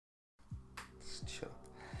Shut up.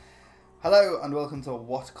 Hello and welcome to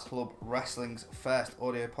What Club Wrestling's first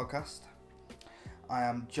audio podcast. I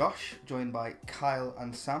am Josh, joined by Kyle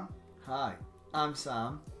and Sam. Hi, I'm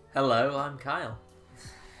Sam. Hello, I'm Kyle.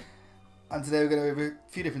 And today we're going to go over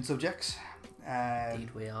a few different subjects.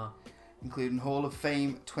 Indeed we are. Including Hall of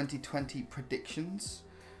Fame 2020 predictions.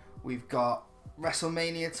 We've got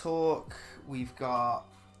WrestleMania talk. We've got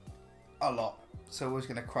a lot. So we're just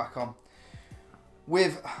going to crack on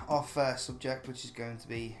with our first subject, which is going to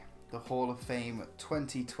be the Hall of Fame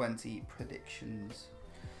 2020 predictions.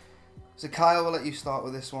 So Kyle, we'll let you start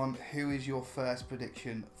with this one. Who is your first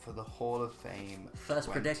prediction for the Hall of Fame?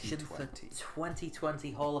 First prediction for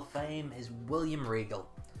 2020 Hall of Fame is William Regal.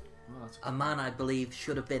 A man I believe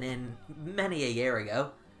should have been in many a year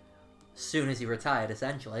ago, soon as he retired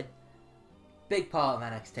essentially. Big part of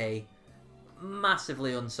NXT,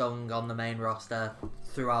 massively unsung on the main roster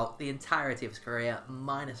throughout the entirety of his career,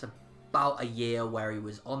 minus about a year where he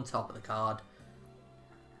was on top of the card.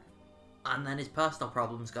 And then his personal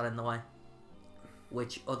problems got in the way,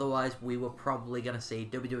 which otherwise we were probably going to see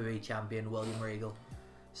WWE Champion William Regal.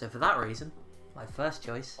 So for that reason, my first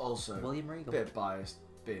choice, Also, William Regal. bit biased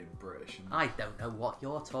being British. I don't know what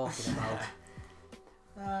you're talking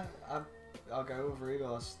about. I'll go with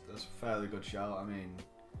Regal. That's a fairly good shout. I mean,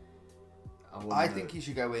 I think he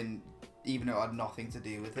should go in, even though it had nothing to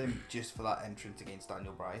do with him, just for that entrance against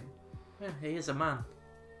Daniel Bryan. Yeah, he is a man.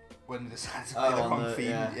 When they decided to play the wrong theme,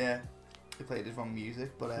 yeah. They played his wrong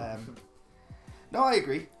music, but no, I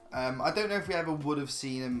agree. I don't know if we ever would have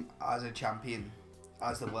seen him as a champion,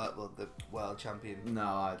 as the world champion. No,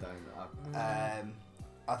 I don't.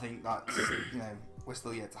 I think that's we're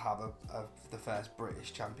still yet to have the first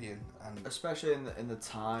British champion, and Especially in the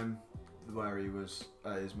time where he was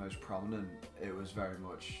at his most prominent, it was very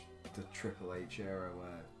much the Triple H era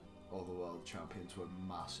where all the world champions were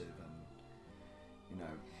massive and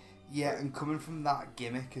yeah, and coming from that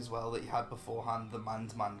gimmick as well that he had beforehand, the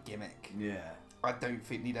man-to-man gimmick. yeah. I don't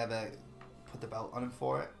think he'd ever put the belt on him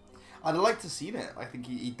for it. I'd like to see it. I think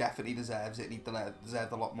he definitely deserves it, and he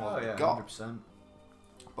deserved a lot more than he got. 100%.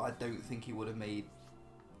 But I don't think he would have made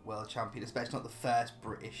world champion, especially not the first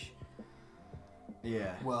British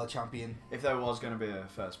Yeah. world champion. If there was going to be a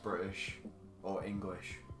first British or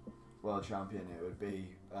English world champion, it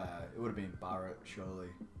would have been Barrett, surely.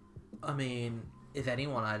 I mean, if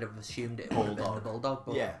anyone, I'd have assumed it would have been the Bulldog.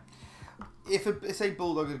 But Yeah. If say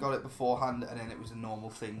Bulldog had got it beforehand, and then it was a normal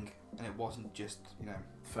thing, and it wasn't just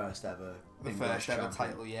First ever the English first ever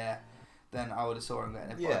champion. title, then I would have saw him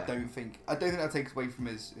getting it. But Yeah. I don't think that takes away from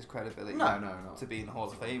his credibility. No. To be in the Hall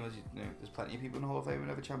of Fame, as there's plenty of people in the Hall of Fame who are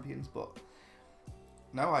never champions, but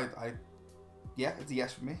no, it's a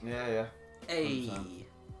yes for me. Yeah. hey, 100%.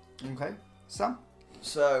 Okay, Sam.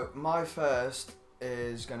 So my first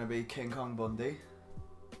is going to be King Kong Bundy.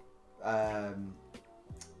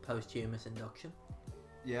 posthumous induction.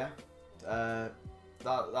 Yeah. That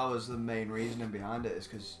was the main reasoning behind it, is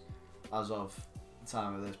because as of the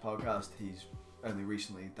time of this podcast, he's only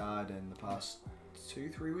recently died in the past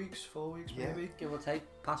 2-3 weeks, 4 weeks maybe. Give or take,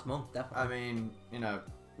 past month, definitely. I mean,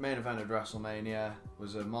 main event of WrestleMania,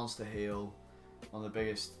 was a monster heel, one of the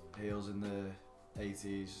biggest heels in the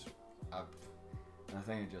 80s. And I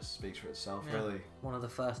think it just speaks for itself, really. One of the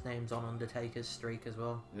first names on Undertaker's streak as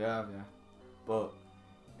well. Yeah. But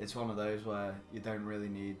it's one of those where you don't really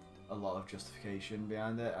need a lot of justification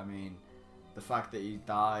behind it. I mean, the fact that he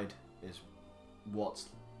died is what's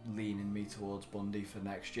leaning me towards Bundy for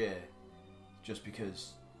next year, just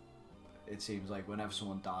because it seems like whenever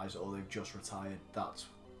someone dies or they've just retired, that's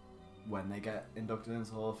when they get inducted into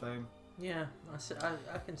the Hall of Fame. Yeah,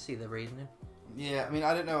 I can see the reasoning. Yeah, I mean,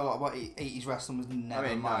 I don't know a lot about 80s wrestling. Was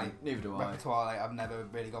never my neither do I. repertoire. I've never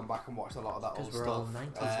really gone back and watched a lot of that old Because we're all stuff.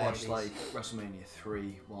 90s I've watched babies. WrestleMania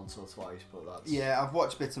 3 once or twice, but that's... Yeah, I've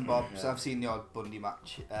watched bits and bobs. Yeah. I've seen the odd Bundy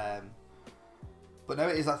match. But no,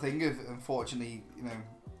 it is that thing of, unfortunately,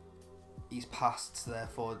 he's passed, so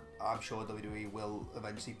therefore I'm sure WWE will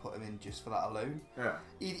eventually put him in just for that alone. Yeah.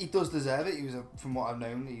 He does deserve it. From what I've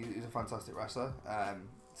known, he was a fantastic wrestler.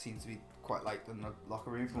 Seems to be quite liked in the locker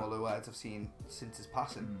room from all the words I've seen since his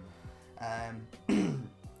passing.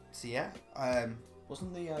 So yeah.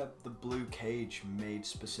 Wasn't the blue cage made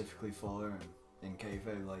specifically for him in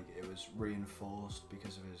kayfabe? Like, it was reinforced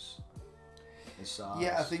because of his size?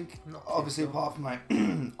 Yeah, I think Not too obviously sure. apart from like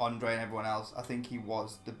Andre and everyone else, I think he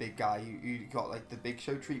was the big guy who got like the Big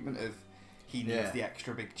Show treatment of he needs Yeah. the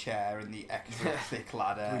extra big chair and the extra thick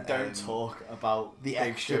ladder. We don't and talk about the Big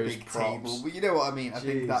extra Show's big props. table, but you know what I mean. I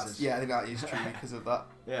think Jesus. that is true because of that.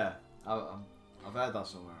 Yeah, I've heard that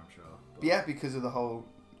somewhere, I'm sure. But yeah, because of the whole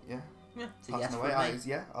Yeah, it's a yes passing for away.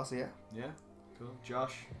 me. I'll say yeah. Yeah, Cool.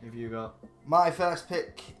 Josh, have you got? My first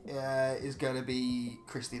pick is going to be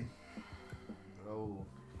Christian. Oh.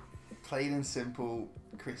 Plain and simple,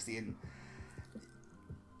 Christian.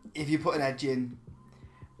 If you put an Edge in,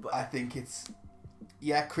 I think it's...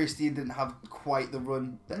 Yeah, Christian didn't have quite the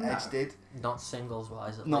run that Edge did. Not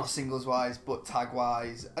singles-wise, at Not least. singles-wise, but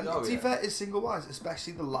tag-wise. And to be fair, it's single-wise,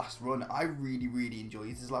 especially the last run. I really, really enjoyed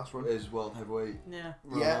his last run. His world heavyweight Yeah.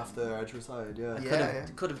 run after Edge retired,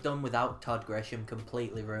 Could have done without Todd Grisham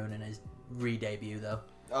completely ruining his re-debut, though.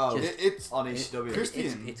 Oh, it's on ECW.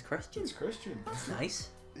 Christian. It's Christian. It's Christian. That's nice.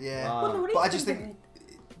 Yeah. Wow. But I just think...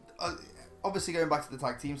 obviously, going back to the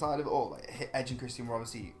tag team side of it all, like, Edge and Christian were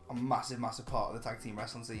obviously a massive, massive part of the tag team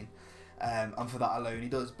wrestling scene. And for that alone, he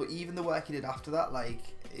does. But even the work he did after that, like,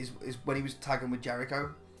 is when he was tagging with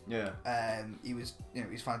Jericho. Yeah. He was, he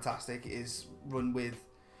was fantastic. His run with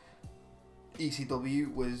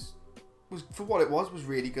ECW was for what it was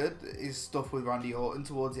really good. His stuff with Randy Orton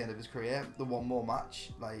towards the end of his career, the one more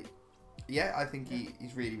match, like, yeah, I think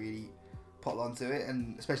he's really, really put onto it,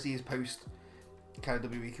 and especially his post kind of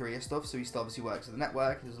WWE career stuff. So he still obviously works at the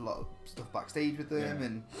network. There's a lot of stuff backstage with them,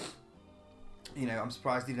 and I'm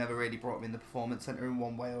surprised they've never really brought him in the Performance Center in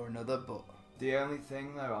one way or another. But the only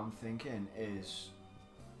thing though I'm thinking is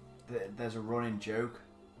that there's a running joke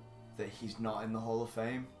that he's not in the Hall of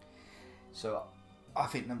Fame. So I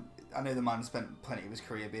think I know the man spent plenty of his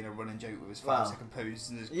career being a running joke with his 5-second poses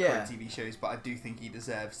and his current TV shows, but I do think he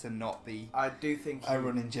deserves to not be. I do think a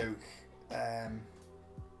running joke.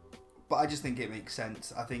 But I just think it makes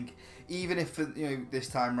sense. I think even if this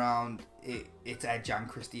time round it's Edge and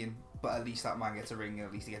Christian, but at least that man gets a ring and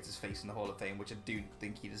at least he gets his face in the Hall of Fame, which I do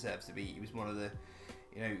think he deserves to be. He was one of the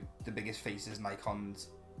the biggest faces and icons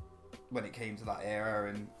when it came to that era,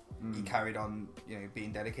 and he carried on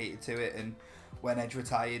being dedicated to it. And when Edge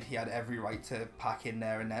retired, he had every right to pack in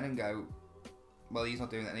there and then and go, well, he's not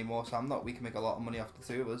doing it anymore, so I'm not. We can make a lot of money off the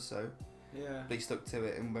two of us. So yeah, they stuck to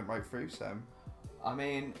it and went right through. So. I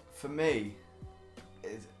mean, for me,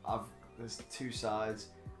 there's two sides.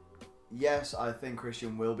 Yes, I think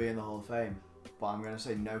Christian will be in the Hall of Fame, but I'm going to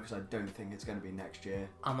say no because I don't think it's going to be next year.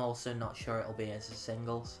 I'm also not sure it'll be as a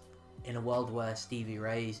singles. In a world where Stevie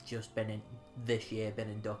Ray's just been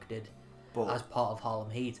inducted as part of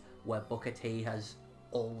Harlem Heat, where Booker T has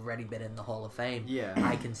already been in the Hall of Fame,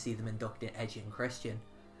 I can see them inducting Edge and Christian.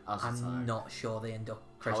 I'm not sure they induct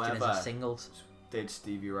Christian as a singles. Did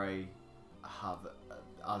Stevie Ray have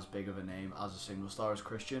as big of a name as a single star as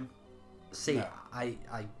Christian? See, no. I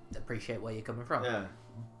appreciate where you're coming from. Yeah.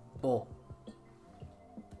 But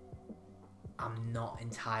I'm not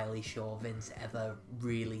entirely sure Vince ever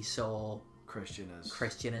really saw Christian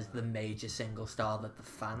as the major single star that the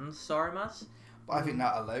fans saw him as. But I think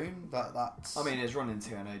that alone, that's... I mean, his run in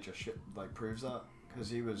TNA just proves that, because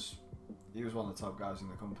he was one of the top guys in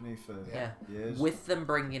the company for years. With them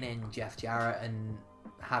bringing in Jeff Jarrett and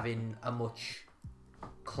having a much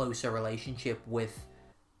closer relationship with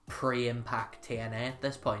pre-Impact TNA at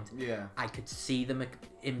this point, I could see them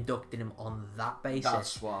inducting him on that basis.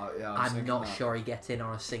 That's why, I'm not sure he gets in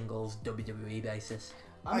on a singles WWE basis.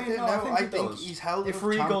 I don't know. I think he's held if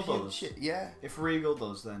Regal does, If Regal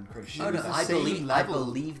does, then Christian. I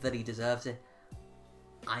believe that he deserves it.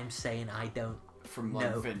 I'm saying I don't. From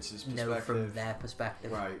Vince's perspective. No, from their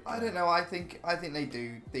perspective. Right. I don't know. I think they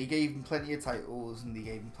do. They gave him plenty of titles and they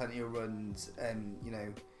gave him plenty of runs, and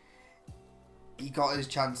he got his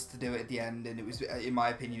chance to do it at the end, and it was, in my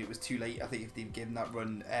opinion, it was too late. I think if they'd given that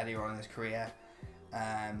run earlier on in his career,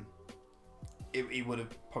 he would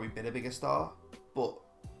have probably been a bigger star. But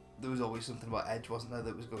there was always something about Edge, wasn't there,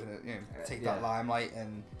 that was going to take that limelight,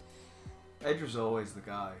 and Edge was always the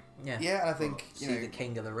guy. Yeah, and I think see the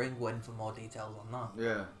King of the Ring win for more details on that.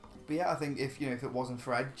 Yeah, but I think if it wasn't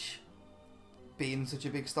for Edge being such a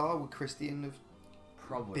big star, would Christian have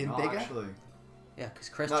probably been bigger? Actually, yeah, because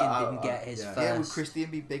Christian didn't get his first. Yeah, would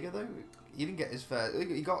Christian be bigger though? He didn't get his first.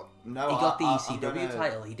 He got the ECW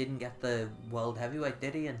title. He didn't get the World Heavyweight,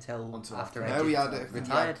 did he? Until after Edge he had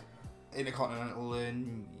retired. Intercontinental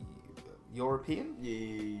and European.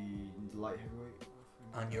 Light heavyweight.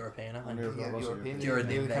 And European, I think. European. During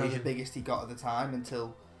the they were kind of the invasion. biggest he got at the time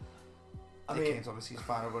until it came to obviously his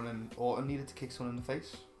final run, and Orton needed to kick someone in the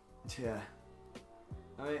face. Yeah.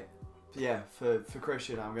 I mean, for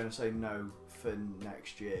Christian, I'm going to say no for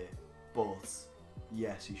next year, but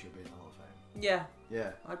yes, he should be in the Hall of Fame. Yeah.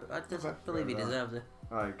 Yeah. I believe he deserves it.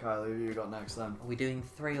 Alright, Kylie, who you got next then? Are we doing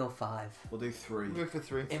 3 or 5? We'll do 3. We'll go for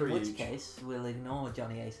 3. In 3 which each. case, we'll ignore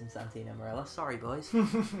Johnny Ace and Santino Marella. Sorry, boys.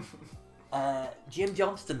 Jim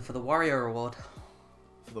Johnston for the Warrior Award.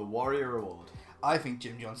 For the Warrior Award. I think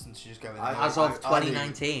Jim Johnston should just go in. As of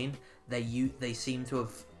 2019, they seem to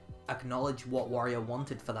have acknowledged what Warrior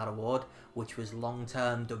wanted for that award, which was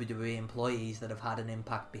long-term WWE employees that have had an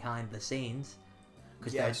impact behind the scenes.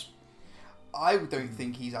 Yes. I don't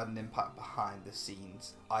think he's had an impact behind the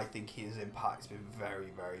scenes. I think his impact's been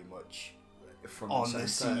very, very much From on the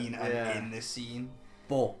scene and yeah. in the scene.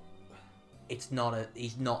 But he's not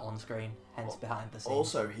on screen, hence behind the scenes.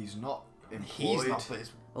 Also, he's not employed. He's not, but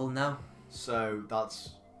it's Well, no, So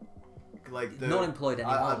that's like not employed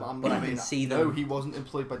anymore. But I can see them. No, he wasn't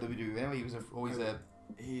employed by WWE. Anyway. He was always a.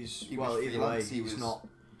 He's He well, was either way, freelance, he he's was- not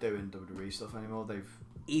doing WWE stuff anymore. They've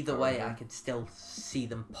Either way, Okay. I could still see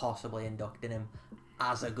them possibly inducting him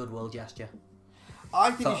as a goodwill gesture.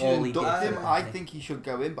 I think For he should all he induct did him. for I the think he should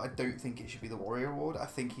go in, but I don't think it should be the Warrior Award. I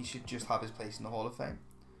think he should just have his place in the Hall of Fame.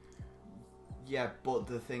 yeah, but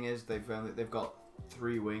the thing is, they've got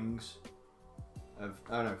 3 wings of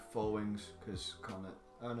 4 wings because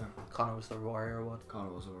Connor was the Warrior Award.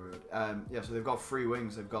 Connor was a warrior. Yeah, so they've got 3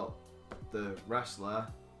 wings. They've got the wrestler,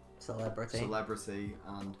 celebrity,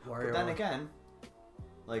 and Warrior but then Award. again,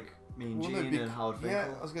 like Mean Well, no, Gene and Howard Finkel.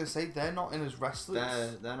 Yeah, I was going to say they're not in as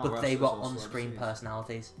wrestlers. They're not But they were wrestlers or on-screen celebrities.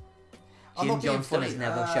 personalities. I'm Jim not being Johnston has funny.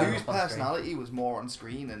 never Whose shown Whose up on screen. personality was more on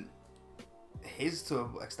screen, and his to an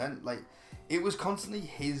extent, like it was constantly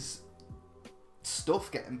his stuff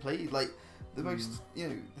getting played. Like the most,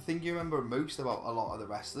 the thing you remember most about a lot of the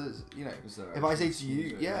wrestlers, Is there if I say actually to you,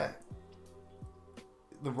 music? yeah,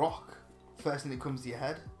 The Rock, first thing that comes to your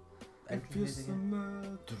head. If you're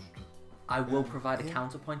somewhere- I will provide a Yeah.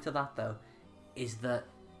 counterpoint to that, though, is that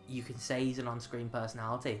you can say he's an on-screen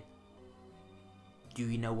personality. Do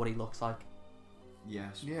you know what he looks like?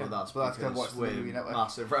 Yes, Yeah, but that's but that's 'cause because watch the we're WWE Network.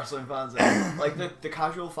 massive wrestling fans. Like the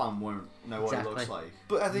casual fan won't know what Exactly. it looks like.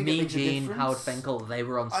 But I think it Mean makes a Gene, difference. Howard Finkel, they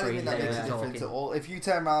were on I don't screen, think that they makes were a difference talking. at all. If you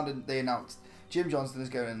turn around and they announced Jim Johnston is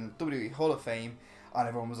going in the WWE Hall of Fame, and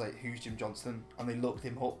everyone was like, "Who's Jim Johnston?" and they looked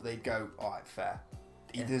him up, they'd go, "All right, fair.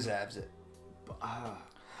 He Yeah. deserves it." But I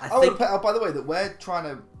would think, put, by the way, that we're trying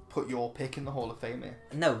to put your pick in the Hall of Fame here.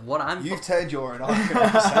 no, what I'm... You've turned your own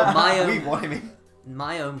argument yourself. My own- We want him in.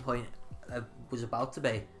 My own point was about to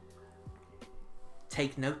be,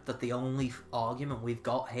 take note that the only argument we've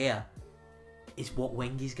got here is what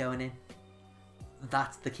wing he's going in.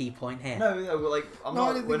 That's the key point here. no, we're like No,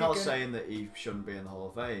 I didn't we're think not again- saying that he shouldn't be in the Hall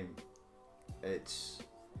of Fame. It's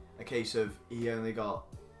a case of he only got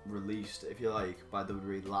released, if you like, by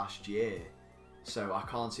WWE last year. So I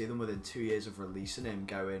can't see them within 2 years of releasing him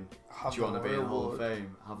going, Have do you the want to be in the Warrior Hall of Award.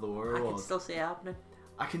 Fame? Have the Warrior I can Award. still see it happening.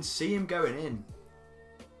 I can see him going in,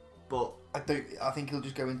 but I think he'll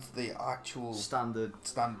just go into the actual standard.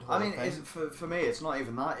 standard Hall I mean, of Fame. it's, for me, it's not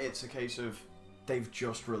even that. It's a case of they've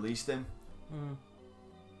just released him. Mm.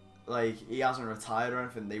 Like, he hasn't retired or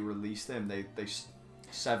anything. They released him. They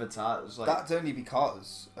severed ties. Like That's only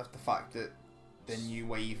because of the fact that the new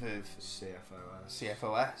wave of CFOS.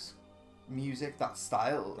 CFOS music, that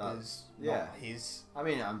style, That- is yeah. not his. I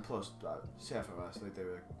mean, and plus CFOS, they do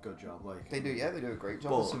a good job. Like They do a great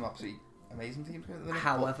job. But- There's some absolutely amazing teams going at the minute.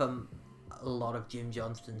 However, a lot of Jim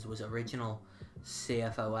Johnston's was original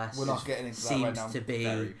CFOS. but we're not getting into that seems right now. to be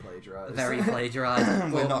very plagiarized. very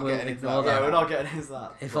plagiarized. We're not We'll getting into ignore that yeah, right we're not getting into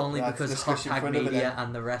that. If But only that's because Hot discussion Tag for another Media day.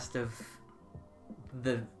 and the rest of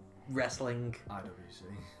the wrestling IWC.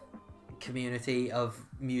 community of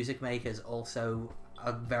music makers also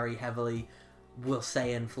are very heavily, we'll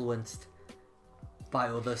say, influenced by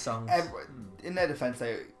other songs. In their defense,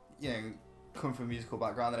 they come from a musical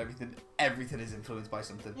background and everything is influenced by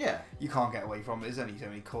something. Yeah, You can't get away from it. There's only so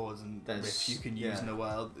many chords and There's- riffs you can use yeah. in the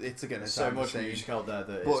world. It's going to there's so sound the much same. music out there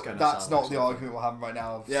that it's But going to that's sound not like the something. argument we're having right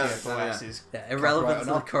now of Yeah, CFOS yeah. is Yeah, irrelevant copyright to or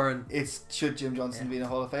the not. current. It's should Jim Johnston Yeah. be in the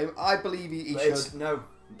Hall of Fame? I believe he It's- should. No,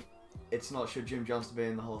 it's not should Jim Johnston be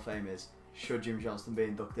in the Hall of Fame. It's should Jim Johnston be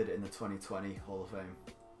inducted in the 2020 Hall of Fame.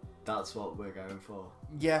 That's what we're going for.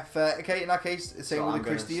 Yeah, fair. Okay, in that case, same So with I'm the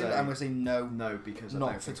gonna Christian. say- I'm going to say no. No, because I Not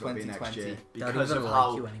don't for think it'll be next 2020. year. Don't Because even of like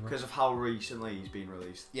how you anymore. because of how recently he's been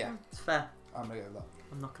released. Yeah, It's fair. I'm going to go with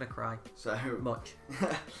I'm not going to cry So much.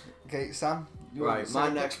 that. Okay, Sam. you want right, to my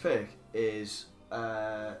say- next pick is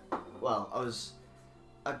I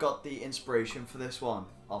got the inspiration for this one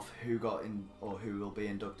of who got in or who will be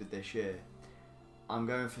inducted this year. I'm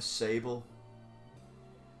going for Sable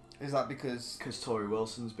Is that because because Tori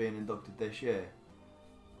Wilson's being inducted this year,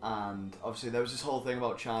 and obviously there was this whole thing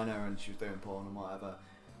about China and she was doing porn and whatever,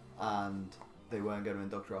 and they weren't going to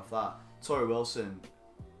induct her off that. Tori Wilson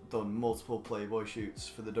done multiple Playboy shoots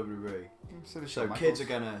for the WWE, so, so Shawn kids Michaels. are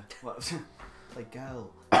gonna play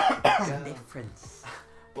girl. Difference.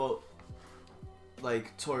 But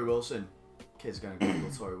like Tori Wilson, kids are gonna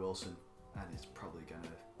Google Tori Wilson, and it's probably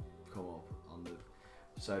gonna come up on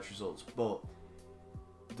the. search results. But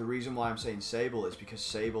the reason why I'm saying Sable is because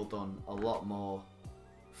Sable done a lot more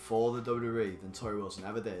for the WWE than Tori Wilson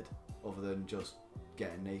ever did, other than just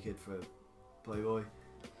getting naked for Playboy.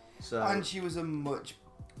 So And she was a much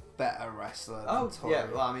better wrestler than Tori. yeah,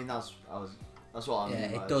 well, I mean that's what I mean. Yeah,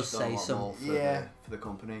 it like, does she's done a say lot some- more for the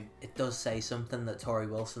company. It does say something that Tori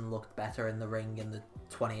Wilson looked better in the ring in the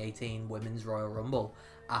 2018 Women's Royal Rumble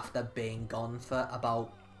after being gone for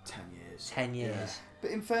about 10 years. 10 years. Yeah.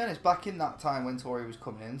 But in fairness, back in that time when Tori was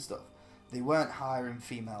coming in and stuff, they weren't hiring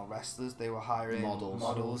female wrestlers. They were hiring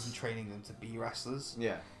models and training them to be wrestlers.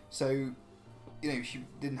 Yeah. So, you know, she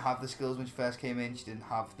didn't have the skills when she first came in. She didn't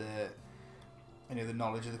have the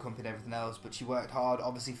knowledge of the company and everything else. But she worked hard,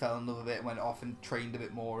 obviously fell in love with it, went off and trained a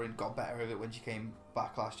bit more and got better at it when she came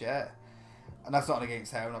back last year. And that's not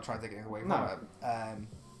against her. I'm not trying to take anything away from her.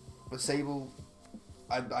 But Sable,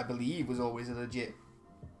 I believe, was always a legit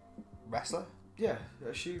wrestler. Yeah,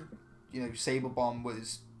 she... You know, Sable Bomb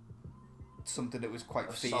was something that was quite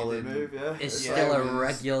A feared. solid move, yeah. It's Yeah, still it a was-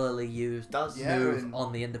 regularly used move and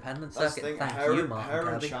on the independent That's circuit. the thing. Thank you, Her Martin and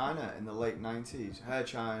Kirby. China in the late 90s. Her,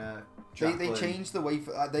 China, They Jacqueline. changed the way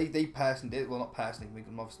for they personally did, well, not personally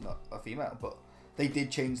because I'm obviously not a female, but they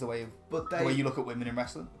did change the way the way you look at women in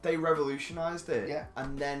wrestling. They revolutionised it. Yeah.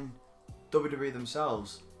 And then WWE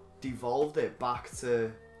themselves devolved it back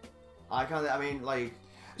to I mean, like,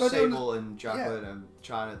 No, Sable and Jacqueline and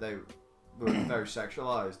China, they were very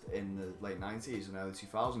sexualised in the late 90s and early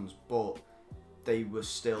 2000s, but they were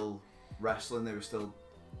still wrestling. They were still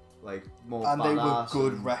like more And they were badass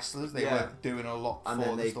good and- wrestlers. They yeah. weren't doing a lot And for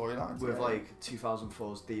then the they, storylines. with yeah. like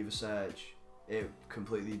 2004's Diva Surge, it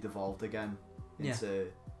completely devolved again into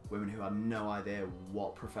women who had no idea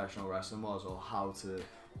what professional wrestling was or how to.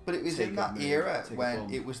 But it was take in a that move, era take a when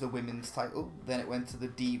bump. it was the women's title, then it went to the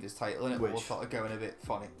Divas title, and it all Which- started going a bit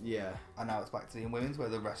funny. Yeah, And now it's back to the women's, where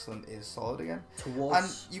the wrestling is solid again.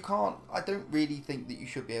 Towards And you can't. I don't really think that you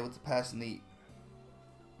should be able to personally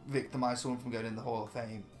victimize someone from going in the Hall of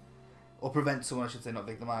Fame, or prevent someone, I should say, not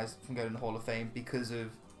victimized from going in the Hall of Fame because of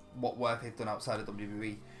what work they've done outside of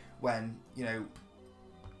WWE. When, you know,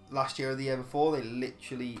 last year or the year before, they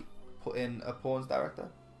literally put in a porns director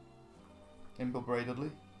in Bubba Ray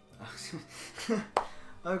Dudley.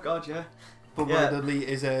 oh god, yeah. Bubba Yeah. Ray Dudley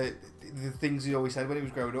is the things he always said when he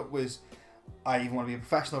was growing up was, I either want to be a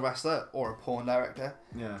professional wrestler or a porn director,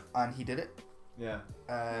 Yeah, and he did it. yeah.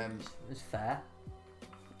 it's fair.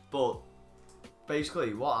 But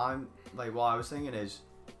basically, what I was thinking is,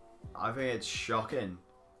 I think it's shocking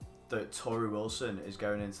that Tori Wilson is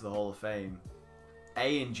going into the Hall of Fame.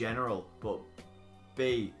 A, in general, but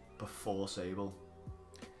B, before Sable.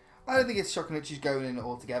 I don't think it's shocking that she's going in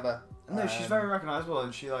altogether. No, she's very recognisable,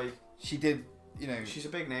 and She did, you know. she's a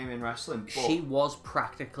big name in wrestling. But She was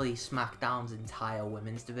practically SmackDown's entire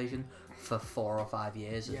women's division for 4 or 5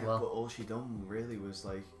 years as yeah, well. but all she done really was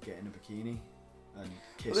like get in a bikini and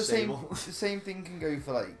kiss But the same, Sable. the same thing can go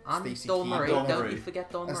for like And Stacey Dawn Keibler. Marie, Dawn don't Marie. you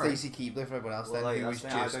forget Dawn And Marie. Stacey Keibler for everyone else. Well, Then like, who that's was the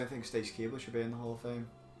thing, just I don't think Stacey Keibler should be in the Hall of Fame.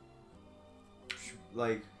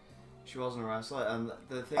 Like, she wasn't a wrestler, and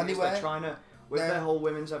the thing is, Anyway, they're trying to with they're- their whole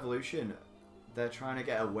women's evolution, they're trying to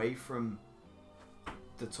get away from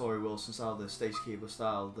the Tori Wilson style, the Stacey Keibler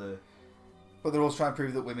style, But they're also trying to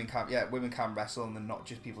prove that women can wrestle and they're not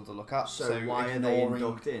just people to look at. So why are they ignoring-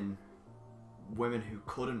 inducting women who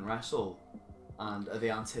couldn't wrestle and are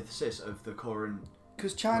the antithesis of the current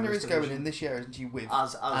Because China women's is going division? in this year, isn't she? With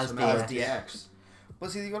as As a DX. DX.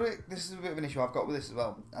 But see, you got to. This is a bit of an issue I've got with this as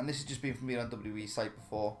well, and this has just been from being on WWE's site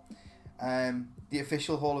before. The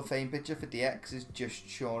official Hall of Fame picture for DX is just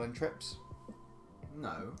Shawn and Trips.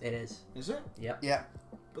 No, It is. is it? Yep. Yeah,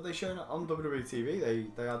 But they shown it on WWE TV.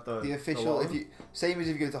 They had the official. lot of If you same as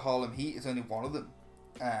if you go to Harlem Heat, it's only one of them.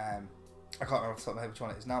 I can't remember off the top of my head which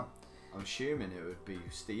one it is now. I'm assuming it would be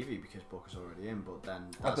Stevie because Booker's already in, but then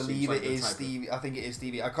I that seems believe like it the is type of- Stevie. I think it is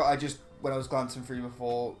Stevie. I just when I was glancing through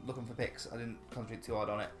before looking for pics, I didn't concentrate too hard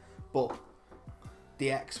on it. But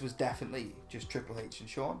DX was definitely just Triple H and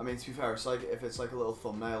Shawn. I mean, to be fair, it's like if it's like a little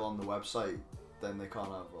thumbnail on the website, then they can't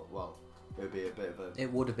have. Well, it would be a bit of a.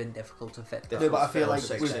 It would have been difficult to fit. No, but I feel like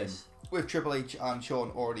Six with- in. With Triple H and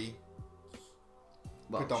Shawn already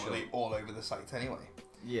Well, predominantly sure. all over the site anyway,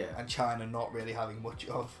 Yeah, and China not really having much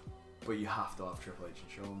of. but you have to have Triple H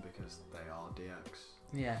and Shawn because they are DX.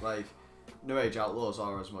 Yeah. Like, New Age Outlaws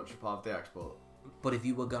are as much a part of DX, but But if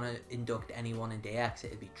you were gonna induct anyone in DX,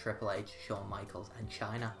 it'd be Triple H, Shawn Michaels, and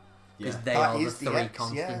China, because yeah, they That are the is three DX,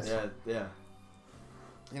 constants. yeah.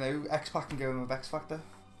 You know, X-Pac can go in with X-Factor.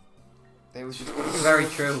 They were just Very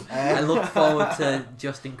true. I look forward to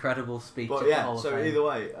Just Incredible speech. But at the yeah, Hall of so Fame. either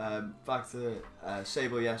way, back to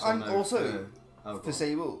Sable, yes or And no. also, Oh, for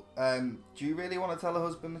Sable, do you really want to tell her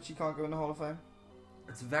husband that she can't go in the Hall of Fame?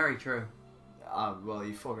 It's very true. Well,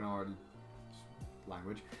 he fucking already...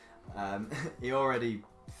 Language. He already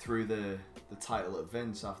threw the title at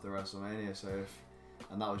Vince after WrestleMania,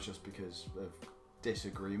 and that was just because of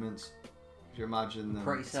disagreements. Could you imagine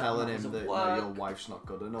them telling him that your wife's not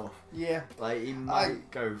good enough? Yeah. Like, he might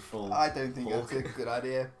go full... I don't think that's a good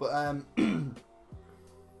idea, but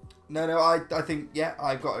no, I think, yeah,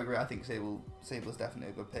 I've got to agree. I think Sable's definitely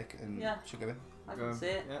a good pick and should go in. I can see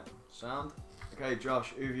it. Yeah, sound. Okay,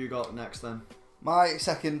 Josh, who have you got next then? My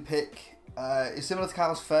second pick is similar to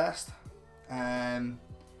Kyle's first. Matt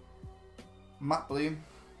Bloom.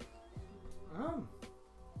 Oh.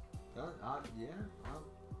 Yeah.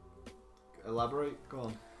 Elaborate. Go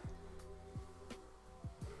on.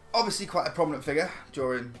 Obviously quite a prominent figure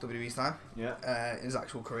during WWE's time. Yeah. In his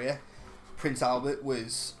actual career. Prince Albert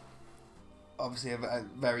was obviously a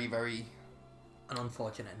very, very... An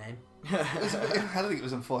unfortunate name. I don't think it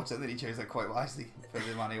was unfortunate that he chose that quite wisely for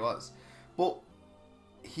the man he was. But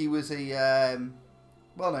he was a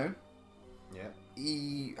well-known. Yeah.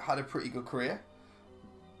 He had a pretty good career.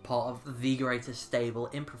 Part of the greatest stable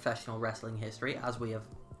in professional wrestling history, as we have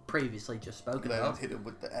previously just spoken about. Hit him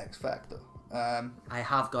with the X Factor. I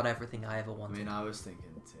have got everything I ever wanted. I mean, I was thinking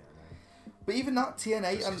TNA. But even that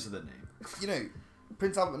TNA, Just because of the name. You know,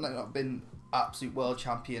 Prince Albert might not have been absolute world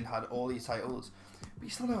champion, had all these titles, but you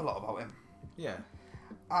still know a lot about him. Yeah.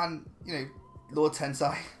 And, you know, Lord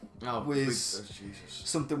Tensai was Jesus.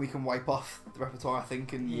 something we can wipe off the repertoire, I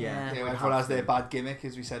think. And Yeah. you know, everyone has their bad gimmick,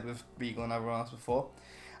 as we said with Regal and everyone else before.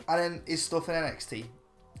 And then his stuff in NXT,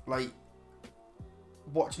 like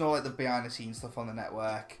watching all like the behind the scenes stuff on the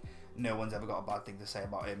network, no one's ever got a bad thing to say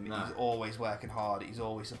about him. No. He's always working hard. He's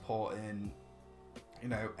always supporting. You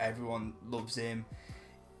know, everyone loves him.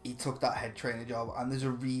 He took that head trainer job, and there's a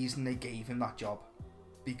reason they gave him that job,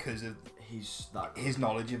 because of his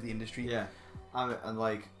knowledge of the industry. Yeah, and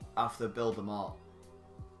like after Bill DeMott,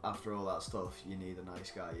 after all that stuff, you need a nice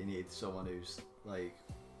guy. You need someone who's like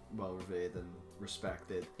well revered and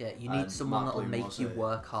respected. Yeah, you need someone that'll make you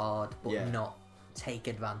work hard, but not take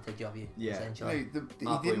advantage of you. Yeah, essentially.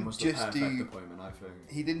 Matt Bloom was the perfect appointment, I think.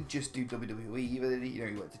 He didn't just do WWE either. You know,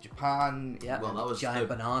 he went to Japan. Yeah, well, that was Giant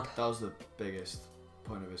Bernard. That was the biggest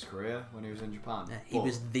point of his career when he was in Japan. Yeah, he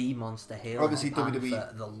was the monster heel. Obviously, WWE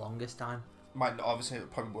for the longest time.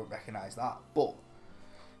 Probably won't recognise that, but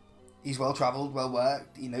he's well travelled, well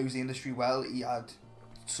worked. He knows the industry well. He had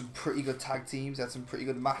some pretty good tag teams, had some pretty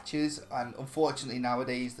good matches, and unfortunately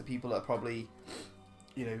nowadays the people that are probably,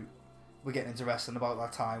 you know, we're getting into wrestling about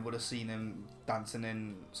that time would have seen him dancing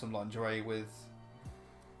in some lingerie with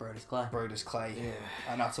Brodus Clay. Yeah.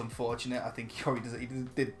 And that's unfortunate. I think he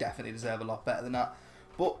did definitely deserve a lot better than that.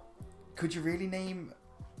 But could you really name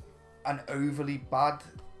an overly bad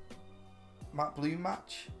Matt Bloom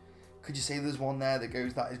match? Could you say there's one there that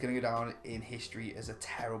is going to go down in history as a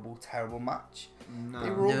terrible, terrible match? No. They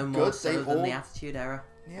were all more good. So than the Attitude Era.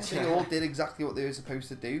 Yeah, they all did exactly what they were supposed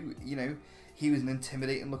to do. You know, he was an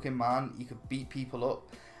intimidating looking man. He could beat people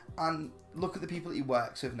up. And look at the people that he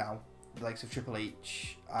works with now. The likes of Triple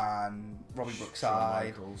H and Robbie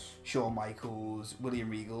Brookside, Shawn Michaels, William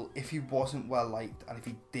Regal. If he wasn't well liked and if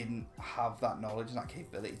he didn't have that knowledge and that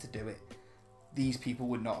capability to do it, these people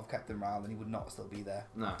would not have kept him around and he would not still be there.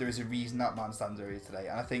 No. There is a reason that man stands where he is today.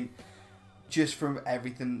 And I think just from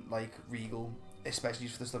everything like Regal, especially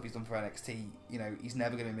for the stuff he's done for NXT, you know, he's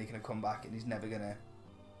never going to be making a comeback and he's never going to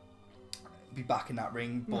be back in that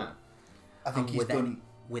ring. But I think he's done...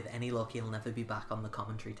 With any luck, he'll never be back on the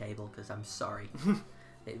commentary table, because I'm sorry.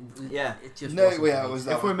 It just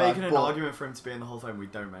if we're making an argument for him to be in the Hall of Fame, we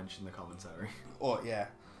don't mention the commentary.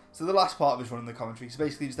 So the last part was running the commentary. So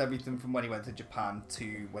basically just everything from when he went to Japan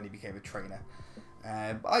to when he became a trainer.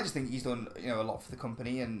 But I just think he's done, you know, a lot for the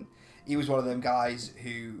company, and he was one of them guys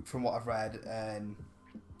who, from what I've read,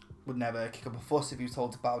 would never kick up a fuss if he was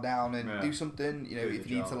told to bow down and do something. You know, if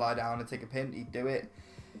he needed to lie down and take a pin, he'd do it.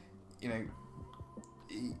 You know,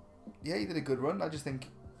 he did a good run. I just think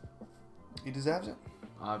he deserves it.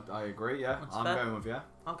 I agree, yeah. That's I'm fair. going with you.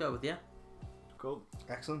 I'll go with you. Cool.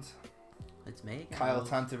 Excellent. It's me. Kyle,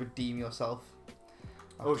 time to redeem yourself.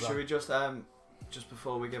 Should we just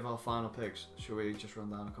before we give our final picks, should we just run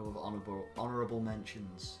down a couple of honourable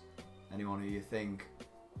mentions? Anyone who you think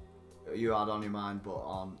you had on your mind, but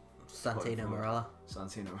on Santino Marella.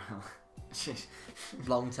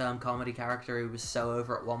 Long-term comedy character who was so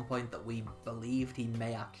over at one point that we believed he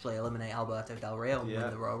may actually eliminate Alberto Del Rio and win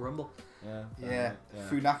the Royal Rumble. Yeah.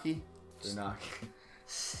 Funaki.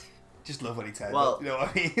 Just love what he said. Well, you know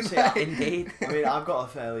what I mean? Indeed. I mean, I've got a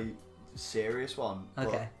fairly serious one.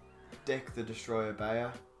 Okay. Dick the Destroyer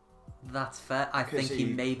Bayer. That's fair. I think he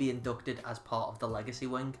he may be inducted as part of the Legacy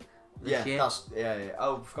Wing this Yeah, year. yeah.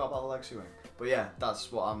 Oh, I forgot about the Legacy Wing. But yeah,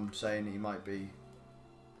 that's what I'm saying. He might be,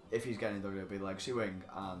 if he's getting inducted, it'll be Legacy Wing,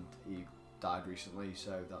 and he died recently,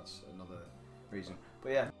 so that's another reason.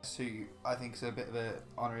 But yeah. So I think it's a bit of an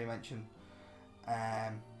honorary mention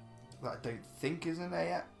that I don't think is in there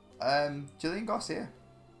yet. Jillian Garcia.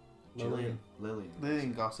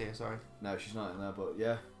 Lillian Garcia, sorry. No, she's not in there, but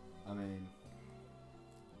yeah. I mean,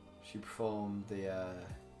 she performed the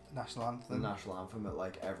National Anthem. At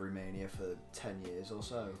like every Mania for 10 years or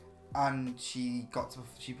so. And she got to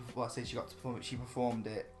perform it. She performed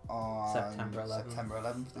it on September 11th. September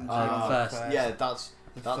 11th. First. Yeah, that's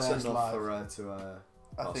first enough live. for her to.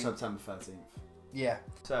 I think, September 13th. Yeah.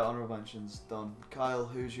 So honorable mentions done. Kyle,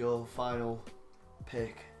 who's your final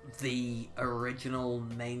pick? The original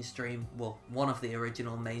mainstream, well, one of the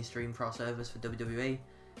original mainstream crossovers for WWE,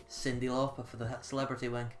 Cyndi Lauper for the Celebrity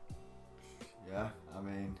Wing. Yeah, I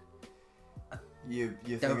mean, you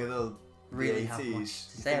think Don't of the really 80s. have much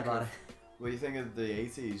to say about it. When you think of the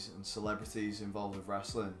 80s and celebrities involved with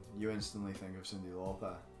wrestling, you instantly think of Cyndi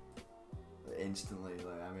Lauper. Instantly,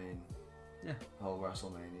 like, I mean, yeah, the whole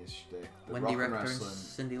WrestleMania shtick. Wendy Richter and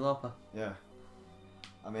Cyndi Lauper. Yeah.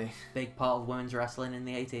 I mean, big part of women's wrestling in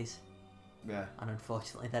the 80s. Yeah. And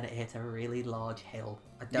unfortunately, then it hit a really large hill.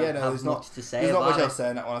 I don't have there's much to say there's about not much it. else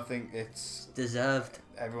saying that one. I think it's deserved.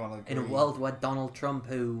 Everyone will agree. In a world where Donald Trump,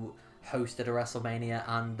 who hosted a WrestleMania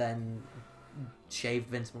and then shaved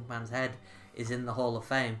Vince McMahon's head, is in the Hall of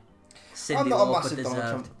Fame. I'm not a Lauper massive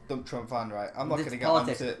deserved. Donald Trump fan, right? I'm not going to get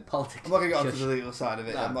politics. I'm not going to get onto the legal side of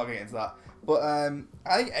it. No. I'm not going to get into that. But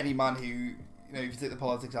I think any man who, if you take the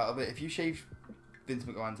politics out of it, if you shave Vince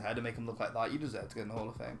McMahon's head and make him look like that, you deserve to go in the Hall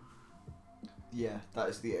of Fame. Yeah, that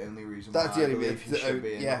is the only reason That's why the I only believe he should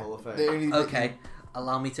be in the Hall of Fame. Okay,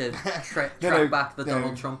 allow me to track back the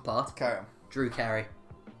Donald Trump part. Carry on. Drew Carey.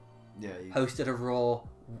 Yeah. Hosted a Raw,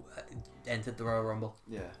 entered the Royal Rumble.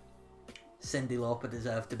 Yeah. Cyndi Lauper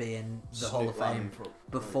deserved to be in the Hall of Fame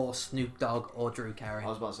before Snoop Dogg or Drew Carey. I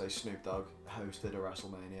was about to say Snoop Dogg hosted a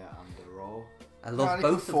WrestleMania and a Raw. I love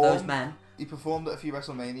both of those men. He performed at a few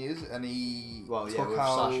WrestleManias and he took with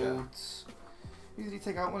out... Sasha. Who did he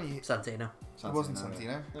take out when he... Santino. It wasn't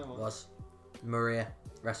Santino. No, it was. Maria,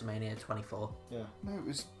 WrestleMania 24. Yeah. No, it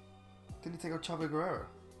was... Didn't he take out Chavo Guerrero?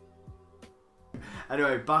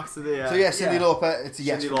 Anyway, back to the... Cyndi Lauper, it's a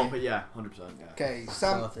yes Cyndi for Lauper, me. yeah, 100%, yeah. Okay,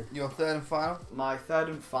 Sam, your third and final? My third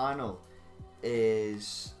and final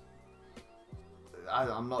is...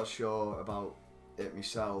 I'm not sure about it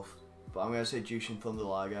myself, but I'm going to say Jushin Thunder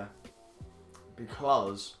Liger.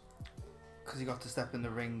 Because he got to step in the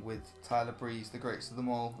ring with Tyler Breeze, the greatest of them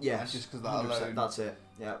all. Yes, and just because that alone. That's it.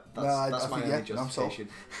 Yeah, that's my only justification.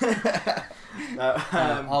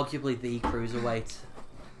 Arguably the cruiserweight.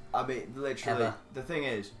 I mean, literally, ever. The thing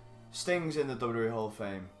is, Sting's in the WWE Hall of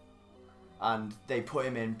Fame, and they put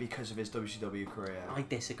him in because of his WCW career. I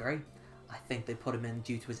disagree. I think they put him in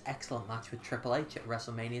due to his excellent match with Triple H at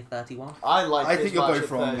WrestleMania 31. I think you're both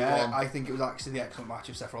wrong. Yeah, I think it was actually the excellent match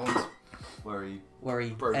of Seth Rollins. Where he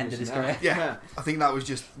ended his career. Yeah, I think that was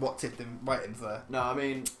just what tipped him right into there. No, I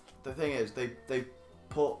mean, the thing is, they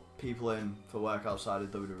put people in for work outside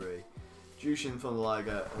of WWE. Jushin Thunder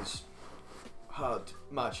Liger has had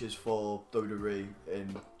matches for WWE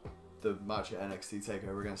in the match at NXT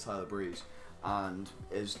TakeOver against Tyler Breeze and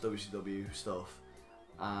his WCW stuff.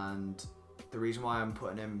 And the reason why I'm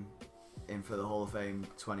putting him in for the Hall of Fame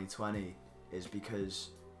 2020 is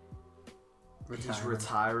because he's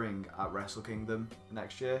retiring at Wrestle Kingdom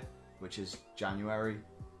next year, which is January,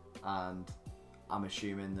 and I'm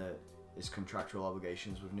assuming that his contractual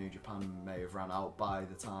obligations with New Japan may have run out by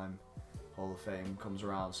the time Hall of Fame comes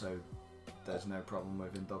around, so there's no problem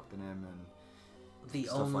with inducting him and the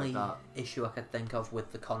stuff only like that. issue I could think of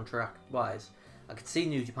with the contract wise, I could see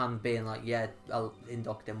New Japan being like, yeah, I'll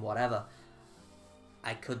induct him, whatever.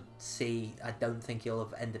 I don't think he'll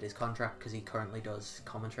have ended his contract because he currently does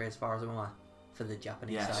commentary, as far as I'm aware, for the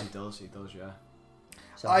Japanese side. Yes, he does, yeah.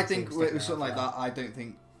 So I think with something like that, I don't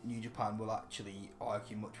think New Japan will actually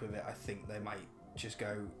argue much with it. I think they might just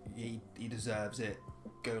go, he deserves it,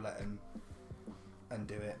 go let him and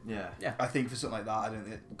do it. Yeah. I think for something like that, I don't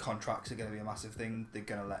think contracts are going to be a massive thing. They're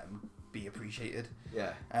going to let him be appreciated.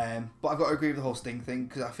 Yeah. But I've got to agree with the whole Sting thing,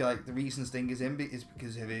 because I feel like the reason Sting is in is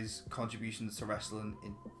because of his contributions to wrestling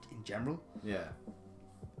in general. Yeah.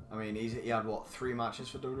 I mean, he had, 3 matches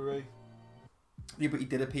for WWE? Yeah, but he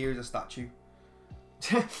did appear as a statue.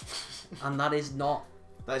 And that is not...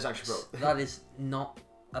 That is actually... That is not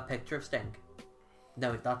a picture of Sting.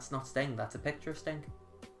 No, that's not Sting. That's a picture of Sting.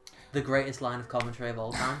 The greatest line of commentary of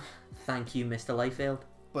all time. Thank you, Mr. Layfield.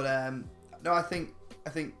 But no, I think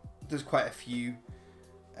there's quite a few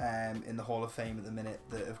in the Hall of Fame at the minute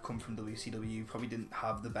that have come from WCW. Probably didn't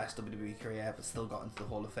have the best WWE career, but still got into the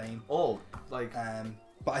Hall of Fame.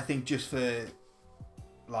 But I think just for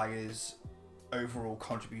Liger's overall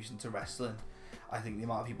contribution to wrestling, I think the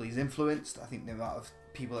amount of people he's influenced, I think the amount of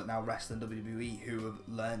people that now wrestle in WWE who have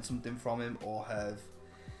learned something from him or have,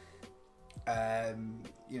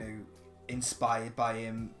 inspired by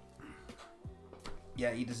him.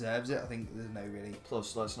 Yeah, he deserves it. I think there's no really.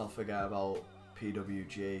 Plus, let's not forget about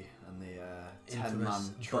PWG and the 10-man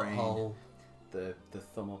train, butthole. the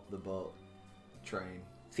thumb up the butt train,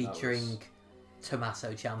 featuring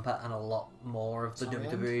Tommaso Ciampa and a lot more of the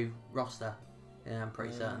WWE roster. Yeah, I'm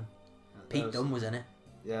pretty certain. Pete Dunne was in it.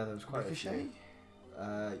 Yeah, there was quite Ricochet?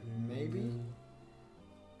 a few. Maybe.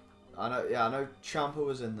 I know Ciampa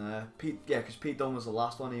was in there. Because Pete Dunne was the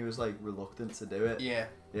last one. He was like reluctant to do it. Yeah.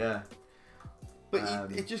 Yeah.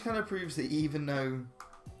 But it just kind of proves that even though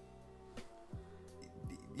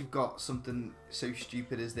you've got something so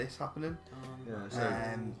stupid as this happening,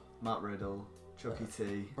 Matt Riddle, Chucky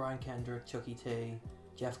T, Brian Kendrick, Chucky T,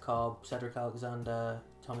 Jeff Cobb, Cedric Alexander,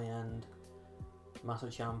 Tommy End, Tommaso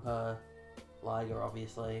Ciampa, Liger,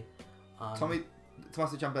 obviously.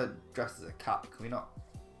 Tommaso Ciampa dressed as a cat. Can we not?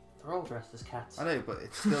 They're all dressed as cats. I know, but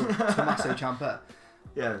it's still Tommaso Ciampa.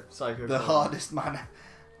 Yeah, Psycho. The hardest man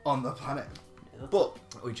on the planet. But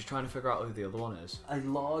we're just trying to figure out who the other one is. A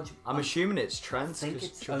large. I'm assuming it's Trent. I think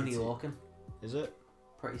it's Oney Lorcan. Is it?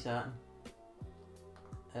 Pretty certain.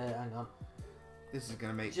 Hang on. This is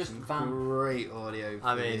going to make Just some great audio.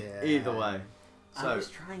 Either way. So, I was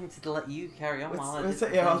trying to let you carry on while I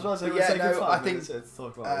did. I was about to say, I think to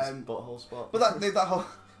talk about his butthole spot. But that whole,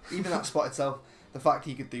 even that spot itself, the fact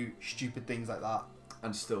he could do stupid things like that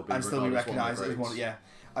and still be recognised as one. Yeah,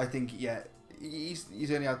 I think he's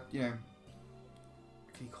only had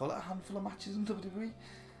can you call it a handful of matches in WWE?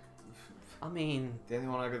 I mean, the only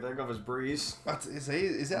one I could think of is Breeze. Is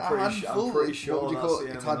it a I'm handful? pretty sure that's the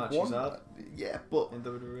it's only had match one. he's had Yeah, but in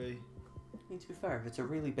WWE. I mean, to be fair, if it's a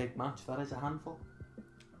really big match, that is a handful.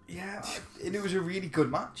 Yeah, and it was a really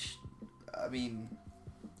good match. I mean,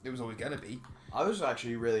 it was always going to be. I was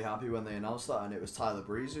actually really happy when they announced that, and it was Tyler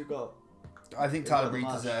Breeze who got. I think Tyler Breeze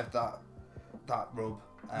deserved that rub.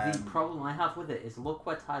 The problem I have with it is look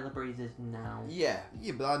where Tyler Breeze is now. Yeah,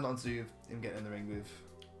 but I had nothing to do with him getting in the ring with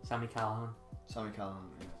Sami Callihan. Yeah.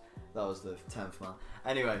 That was the 10th man.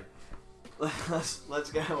 Anyway,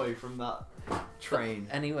 let's get away from that train.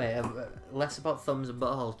 But anyway, less about thumbs and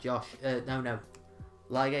buttholes. Josh, no.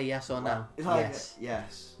 Liger, yes or no?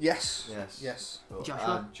 Yes. Cool.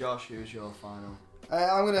 Josh, who's your final?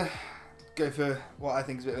 I'm going to go for what I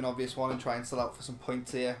think is a bit of an obvious one and try and sell out for some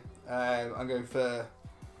points here. I'm going for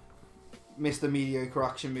Mr. Mediocre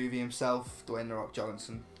Action Movie himself, Dwayne "The Rock"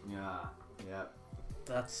 Johnson. Yeah.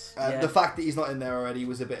 That's the fact that he's not in there already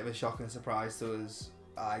was a bit of a shock and surprise to us.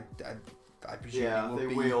 I presume. Yeah, I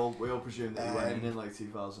think we all presumed that he went in like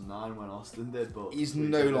 2009 when Austin did, but he's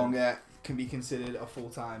no longer can be considered a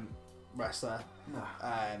full-time wrestler. No.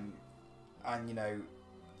 And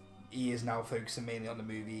he is now focusing mainly on the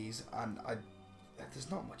movies, and there's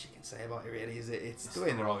not much you can say about it really, is it? It's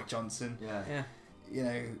Dwayne "The Rock" Johnson. Yeah.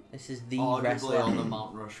 This is the arguably wrestler on the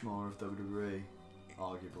Mount Rushmore of WWE.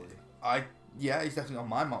 Arguably. He's definitely on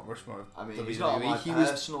my Mount Rushmore. I mean, he's not on my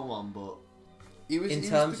personal one, but he was in he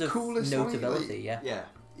terms was the of coolest notability. Yeah.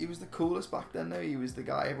 He was the coolest back then, though. He was the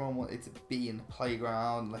guy everyone wanted to be in the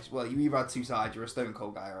playground. Well, you either had two sides. You're a Stone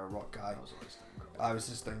Cold guy or a Rock guy. I was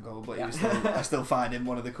just Stone Cold, but he was still, I still find him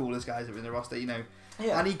one of the coolest guys that were in the roster, Yeah.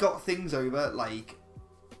 And he got things over like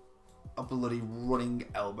a bloody running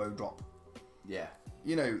elbow drop. Yeah.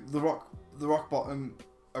 The rock bottom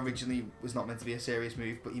originally was not meant to be a serious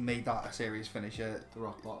move, but he made that a serious finisher. The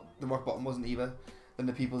rock bottom. The rock bottom wasn't either. Then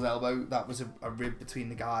the people's elbow, that was a rib between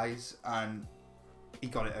the guys, and he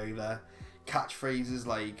got it over. Catchphrases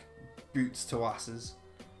like boots to asses,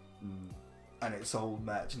 and it sold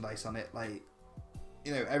merchandise on it. Like,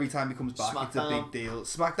 every time he comes back, it's a big deal.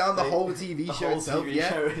 SmackDown, the whole TV show itself,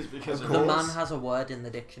 show is because of the man has a word in the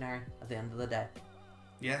dictionary at the end of the day.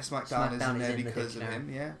 Yeah, SmackDown is in there because of him,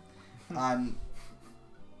 yeah. And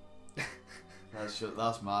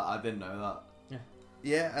that's mad. I didn't know that.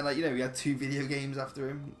 Yeah, and we had 2 video games after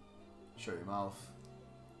him. Shut your mouth.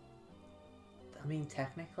 I mean,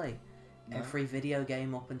 technically, every video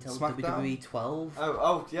game up until SmackDown? WWE 12.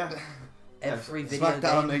 Oh, yeah. Every video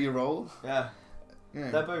SmackDown, game. Know Your Role. Yeah.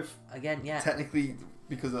 They're both. Again, yeah. Technically,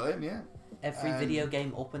 because of him, yeah. Every video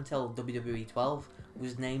game up until WWE 12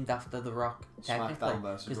 was named after The Rock, technically, SmackDown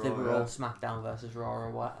versus because they Raw, were yeah. all SmackDown versus Raw or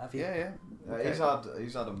what have you. Yeah. Okay.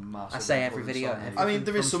 He's had a massive. I say every influence video- on me. every- I mean,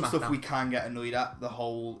 there is from some stuff SmackDown. we can get annoyed at. The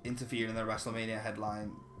whole interfering in the WrestleMania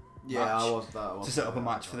headline Yeah, match I was that. to set up a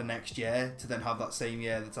match for the next year, to then have that same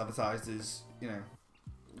year that's advertised as, you know,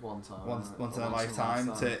 one time, once in a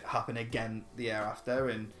lifetime to happen again the year after,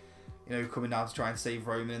 and, you know, coming down to try and save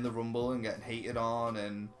Roman in the Rumble and getting hated on,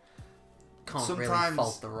 and Can't really sometimes-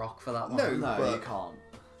 fault The Rock for that one. No. No, but- you can't.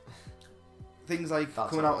 things like That's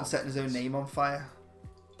coming a out lot. and setting his own name on fire.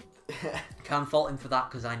 Can't fault him for that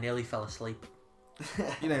because I nearly fell asleep.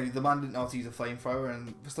 You know, the man didn't know how to use a flamethrower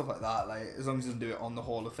and stuff like that. Like, as long as he doesn't do it on the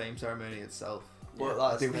Hall of Fame ceremony itself. But I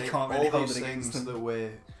that's think the we thing, can't really all hold these it against things him.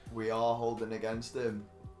 that we are holding against him,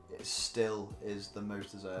 it still is the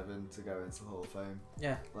most deserving to go into the Hall of Fame.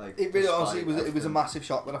 Yeah. Like It really, despite honestly, it was a everything. massive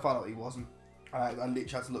shock when I found out he wasn't. I literally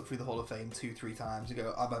had to look through the Hall of Fame 2-3 times and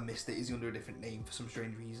go, have I missed it? Is he under a different name for some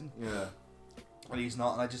strange reason? Yeah. And he's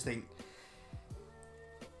not, and I just think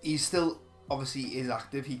he's still, obviously is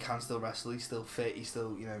active, he can still wrestle, he's still fit, he's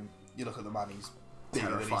still, you know, you look at the man, he's bigger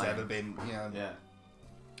than he's Terrifying. ever been, you know. Yeah.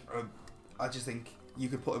 I just think you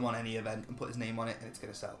could put him on any event and put his name on it and it's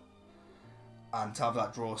going to sell. And to have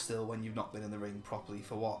that draw still when you've not been in the ring properly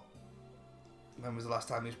for what? When was the last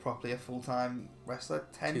time he was properly a full-time wrestler?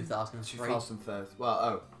 2003. 2003.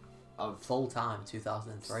 Well, Full time,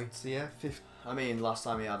 2003. So yeah, 15. I mean, last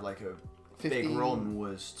time he had like a big run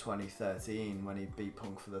was 2013 when he beat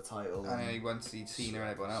Punk for the title. And then he went to see Cena and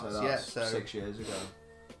everyone else. So Yeah, that's so 6 years ago.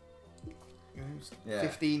 you know, it was Yeah.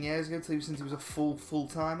 15 years ago since he was a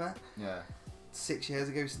full-timer. Yeah. 6 years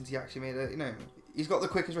ago since he actually made a, you know, he's got the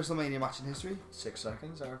quickest WrestleMania match in history. 6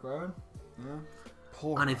 seconds, Eric Rowan. Yeah.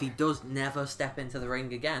 Poor And if he guy. does never step into the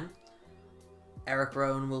ring again, Eric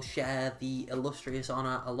Rowan will share the illustrious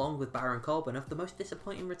honour along with Baron Corbin of the most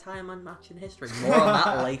disappointing retirement match in history. More on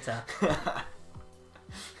that later.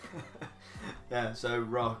 Yeah, so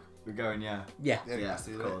Rock, we're going, yeah. Yeah, Yeah, Yeah, let's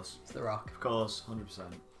do of that. course. it's The Rock. Of course, 100%.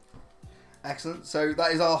 Excellent. So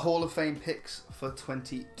that is our Hall of Fame picks for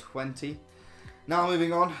 2020. Now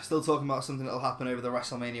moving on, still talking about something that will happen over the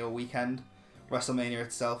WrestleMania weekend. WrestleMania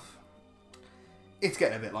itself. It's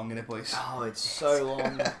getting a bit long, innit, boys? Oh, it's so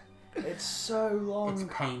long. It's so long.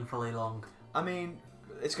 It's painfully long. I mean,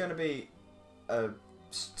 it's going to be a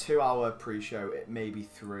 2-hour pre-show. It may be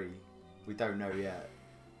 3. We don't know yet.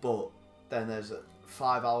 But then there's a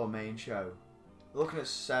 5-hour main show. We're looking at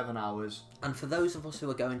 7 hours. And for those of us who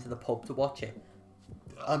are going to the pub to watch it,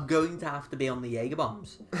 I'm going to have to be on the Jaeger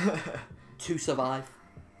bombs to survive.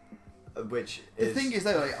 Which The is... thing is,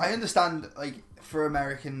 though, like, I understand, like, for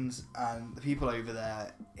Americans and the people over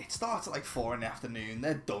there, it starts at like 4 in the afternoon.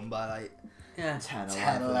 They're done by like Yeah.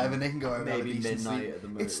 10, 11. They can go over Maybe have a decent midnight sleep. at the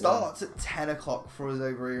moment. It starts at 10 o'clock for us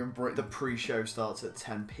over here in Britain. The pre-show starts at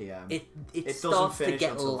 10 p.m. It doesn't starts to finish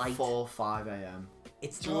get until light. 4, 5 a.m.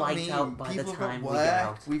 It's Do you know what I light mean? out by People the have got time we work, get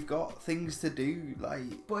out. We've got things to do.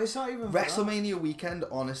 Like But it's not even for that. WrestleMania weekend,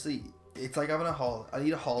 honestly, it's like having a holiday. I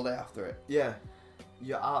need a holiday after it. Yeah.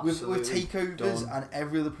 You're With absolutely takeovers done. and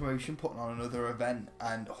every other promotion putting on another event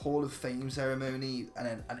and Hall of Fame ceremony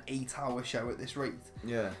and an 8-hour show at this rate,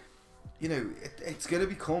 Yeah. you know, it's going to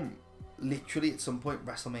become literally at some point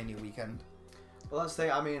WrestleMania weekend. Well, that's the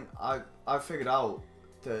thing. I mean, I figured out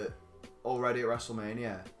that already at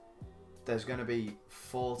WrestleMania, there's going to be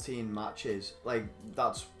 14 matches. Like,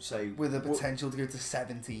 that's, say... With the potential to go to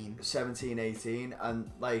 17. 17, 18, and,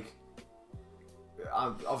 like...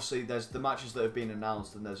 Obviously, there's the matches that have been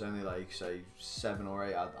announced, and there's only, like, say, 7 or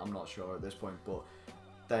 8. I'm not sure at this point, but...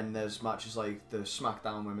 Then there's matches like the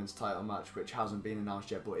SmackDown Women's title match, which hasn't been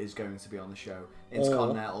announced yet, but is going to be on the show.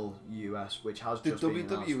 Intercontinental US, which has The just been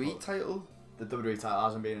announced. WWE but title? the WWE title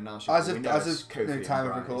hasn't been announced yet. As but of- we know as it's of Kofi no and time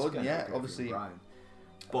of Bryan. It's recording, gonna be yeah, Kofi and obviously. Bryan.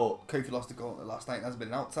 But Kofi lost the gauntlet last night. It hasn't been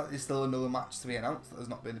announced. That is still another match to be announced. That has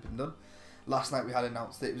not been done. Last night we had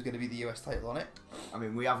announced that it was going to be the US title on it. I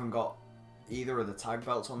mean, we haven't got either of the tag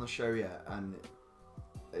belts on the show yet, and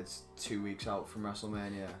it's 2 weeks out from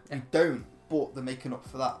WrestleMania. We don't, but they're making up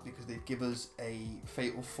for that because they've given us a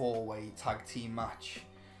fatal 4-way tag team match,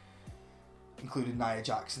 including Nia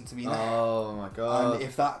Jackson to be there. Oh my god! And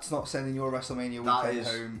if that's not sending your WrestleMania That weekend is-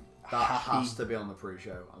 home, that happy. has to be on the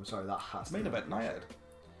pre-show. I'm sorry, that has to. Main be on event the night.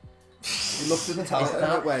 pre-show. We looked at the talent and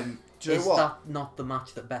that- it went, do you know Is what? that not the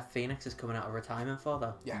match that Beth Phoenix is coming out of retirement for,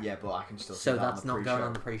 though? Yeah. Yeah, but I can still. So see that that's on the not pre-show. going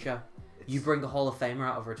on the pre-show. It's- You bring a Hall of Famer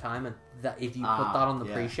out of retirement. That if you put Ah, that on the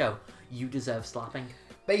yeah. pre-show, you deserve slapping.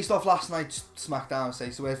 Based off last night's SmackDown,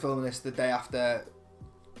 say, so we're filming this the day after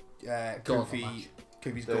Gauntlet Kofi's match.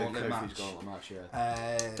 the Gauntlet Kofi's match. Gauntlet match,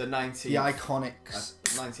 yeah. The The 19th. 19th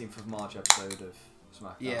 19th of March episode of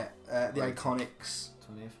SmackDown. Yeah, the Iconics.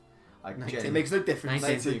 20th. It makes no difference.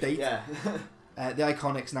 It's the 19th, date. yeah. The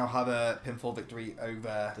Iconics now have a pinfall victory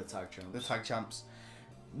over The tag champs. the tag champs.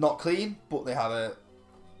 Not clean, but they have a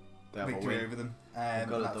They have a victory win. over them. They've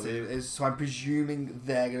got a That's W. it. So I'm presuming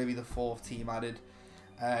they're going to be the fourth team added.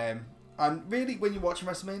 And really, when you're watching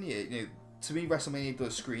WrestleMania, to me, WrestleMania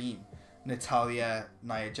does scream Natalya,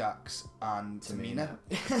 Nia Jax, and Tamina.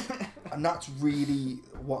 And that's really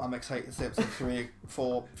what I'm excited to stay up to 3,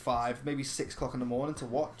 4, 5, maybe 6 o'clock in the morning to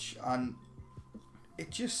watch. And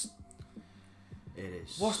it just... It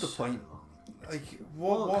is. What's the so point? long. Like,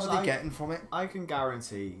 Well, what 'cause are they getting from it? I can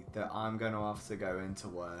guarantee that I'm going to have to go into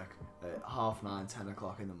work at 9:30, 10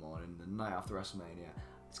 o'clock in the morning, the night after WrestleMania.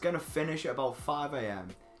 It's going to finish at about 5 a.m.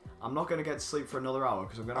 I'm not going to get to sleep for another hour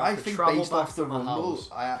because I'm going to I have to think travel based back off the to my Rumble, house.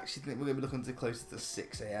 I actually think we're going to be looking to closer to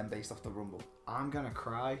 6 a.m. based off the Rumble. I'm going to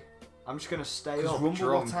cry. I'm just going to stay Because up Rumble,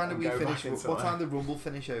 drunk what time did and we go finish? back into What work. time did Rumble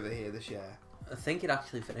finish over here this year? I think it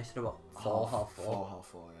actually finished at about 4, half 4.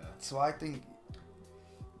 4, yeah. So I think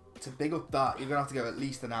to big up that, you're going to have to go at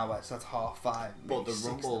least an hour, so that's 5:30. But maybe the 6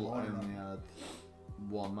 in the Rumble morning, only had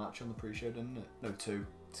one match on the pre-show, didn't it? No, 2.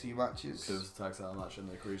 2 matches. There was a tag title match and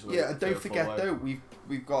the Cruiserweight. Yeah, and don't Fatal forget four-way. though,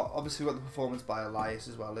 we've got obviously we've got the performance by Elias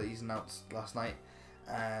as well that he's announced last night,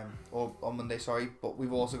 or on Monday, sorry. But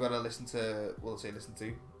we've also got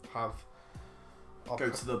to have Go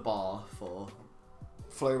to the bar for...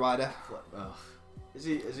 Flow Rider, Ugh. Is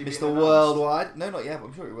he been Mr. announced? Worldwide. No, not yet, but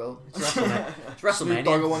I'm sure he will. It's WrestleMania. It's Snoop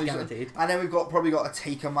Dogg WrestleMania. one It's is- guaranteed. And then we've probably got a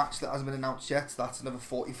Taker match that hasn't been announced yet. So that's another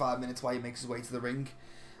 45 minutes while he makes his way to the ring.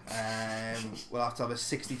 We'll have to have a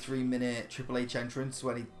 63-minute Triple H entrance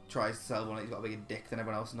when he tries to tell everyone that he's got a bigger dick than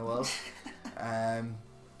everyone else in the world. And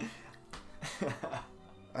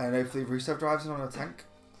hopefully Rusev drives in on a tank.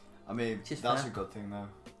 I mean, Which is that's fair. a good thing though.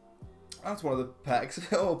 That's one of the perks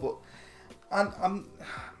of it all. But I'm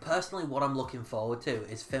Personally, what I'm looking forward to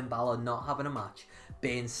is Finn Balor not having a match,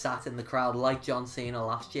 being sat in the crowd like John Cena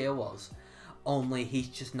last year was. Only he's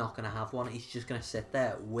just not going to have one. He's just going to sit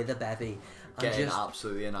there with a bevy and Getting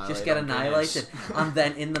absolutely annihilated. just get on annihilated. Guinness. And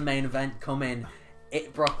then in the main event, come in,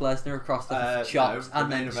 hit Brock Lesnar across the chops, no, the and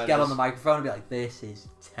main then just event get on is- the microphone and be like, "This is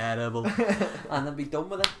terrible," and then be done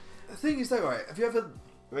with it. the thing is though, right? Have you ever?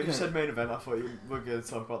 When you said main event, I thought you were going to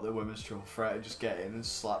talk about the women's triple threat and just get in and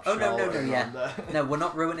slap Oh, no, Charlotte yeah. around there. No, we're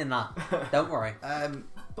not ruining that. Don't worry.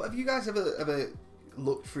 But have you guys ever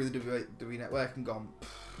looked through the WWE network and gone,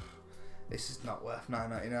 "This is not worth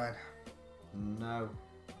 $9.99"? No.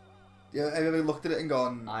 Yeah, have you ever looked at it and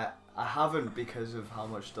gone, I haven't because of how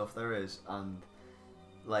much stuff there is, and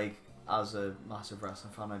like as a massive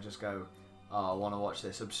wrestling fan I just go, oh, I want to watch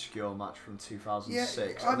this obscure match from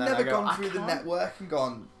 2006. I've and then never I go, gone I through the can't. network and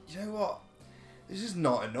gone, you know what? This is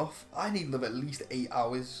not enough. I need another at least 8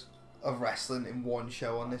 hours of wrestling in one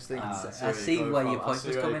show on this thing. I see where your point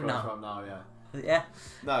was coming now. From now, yeah. Yeah.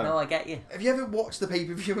 No. No, I get you. Have you ever watched the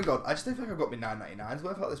pay-per-view and gone, I just don't think I've got my $9.99's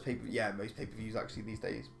worth out of this pay-per-view? Yeah, most pay-per-views actually these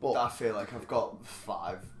days. But I feel like I've got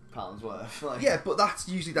 £5 worth. Like, yeah, but that's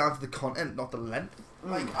usually down to the content, not the length.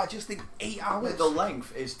 Like, I just think 8 hours. the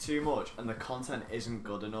length is too much and the content isn't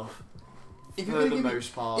good enough If for you're gonna the give me-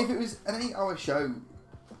 most part. If it was an 8-hour show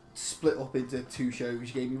split up into 2 shows, you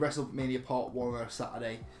gave me WrestleMania Part 1 on a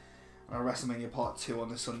Saturday and a WrestleMania Part 2 on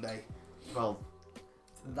the Sunday. Well,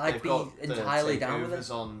 I'd they've be got the entirely down with it.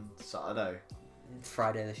 takeovers on Saturday. It's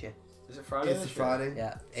Friday this year. Is it Friday? It's a this year? Friday.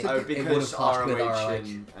 Yeah. So It would have because clashed with ROH ROH.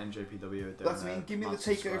 and NJPW are doing That's what I mean. Give me the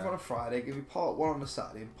Madison takeover on a Friday. Give me Part 1 on a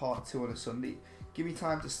Saturday and Part 2 on a Sunday. Give me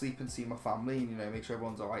time to sleep and see my family and make sure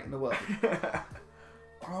everyone's alright in the world. Square.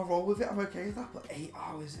 And I'll roll with it. I'm okay with that. But 8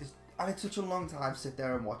 hours is, and it's such a long time to sit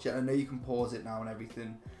there and watch it. I know you can pause it now and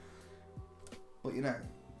everything, but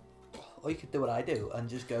Or you could do what I do and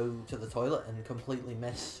just go to the toilet and completely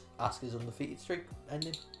miss Asuka's undefeated streak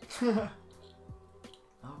ending.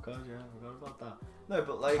 Oh god, yeah, I forgot about that. No,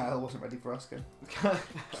 but like, Kyle wasn't ready for Asuka.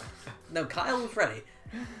 No, Kyle was ready.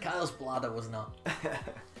 Kyle's bladder was not.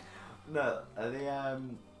 no, the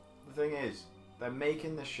thing is, they're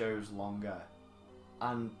making the shows longer,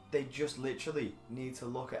 and they just literally need to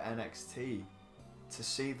look at NXT to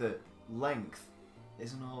see that length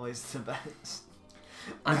isn't always the best.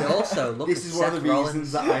 And also, look This at is one Seth of the Rollins.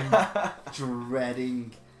 reasons that I'm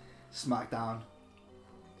dreading SmackDown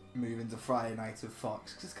moving to Friday night with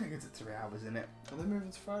Fox, because it's going to go to 3 hours, isn't it? Are they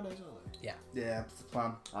moving to Fridays, are they? Yeah, that's the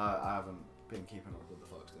plan. I haven't been keeping up with the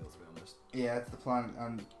Fox deal, to be honest. Yeah, that's the plan.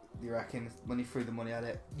 And you reckon when you threw the money at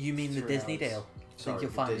it? You mean the 3 Disney hours. deal? I Sorry, think you'll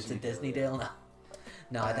the find Disney it's a Disney deal, deal now.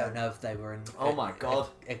 No, I don't know if they were in. Oh my God.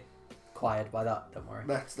 Acquired by that. Don't worry.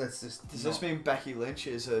 Let's just. Does this mean Becky Lynch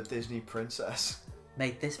is a Disney princess?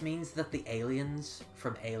 Mate, this means that the aliens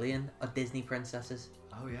from Alien are Disney princesses.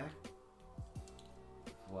 Oh yeah.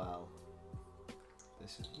 Well,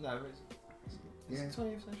 this is no. Is it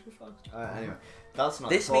 20th Century Fox? Anyway, that's not.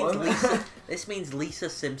 This means Lisa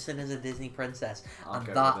Simpson is a Disney princess, I'll and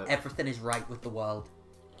go that with it. everything is right with the world.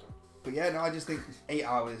 But yeah, no, I just think 8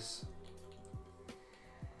 hours.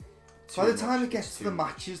 Too By the much, time it it's gets to too the much.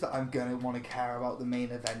 matches that I'm gonna want to care about, the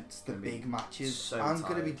main events, the Gonna be big matches, so I'm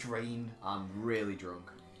gonna be tired. drained. I'm really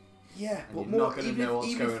drunk. Yeah, And but you're more not gonna even know if, what's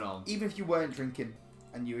even going if, on. even if you weren't drinking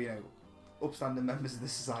and you know, upstanding members of the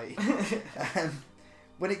society,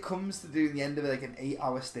 when it comes to doing the end of like an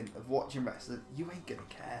 8-hour stint of watching wrestling, you ain't gonna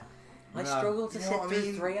care. I No. struggle to You know sit what I through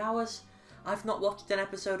mean? 3 hours. I've not watched an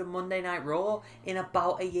episode of Monday Night Raw in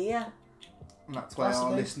about a year. And that's why That's the our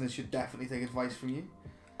thing. listeners should definitely take advice from you.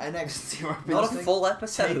 NXT. See what Not happens. a full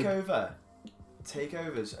episode.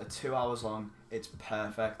 Takeovers are 2 hours long. It's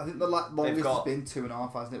perfect. I think the longest got- has been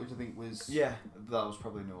 2.5, hasn't it? Which I think was Yeah, that was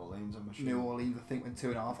probably New Orleans. I'm assuming. New Orleans. I think went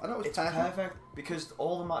 2.5. I know it was It's perfect. perfect because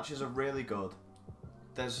all the matches are really good.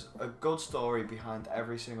 There's a good story behind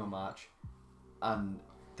every single match, and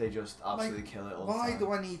they just absolutely kill it all the Why time.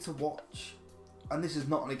 do I need to watch? And this is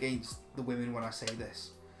not against the women when I say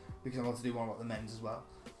this, because I want to do one about the men's as well.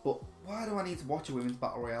 But why do I need to watch a women's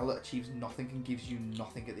battle royale that achieves nothing and gives you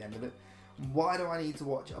nothing at the end of it? Why do I need to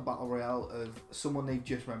watch a battle royale of someone they've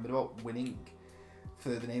just remembered about winning for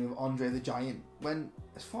the name of Andre the Giant, when,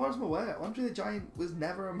 as far as I'm aware, Andre the Giant was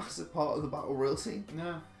never a massive part of the battle royal scene?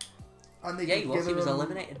 No. And they Yeah, just he was. He given was him-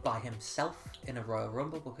 eliminated by himself in a Royal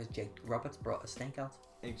Rumble because Jake Roberts brought a snake out.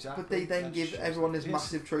 Exactly. But they then That give shows everyone this it is.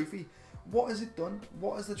 massive trophy. What has it done?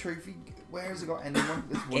 What has the trophy? Where has it got anyone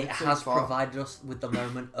that's won It it so has far? provided us with the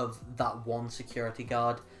moment of that one security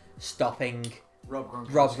guard stopping Rob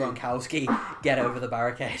Gronkowski. Rob Gronkowski get over the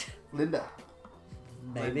barricade. Linda.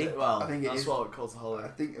 Maybe. Well, I think it that's is. what Cultaholic I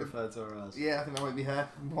think referred to her as. Yeah, I think that might be her.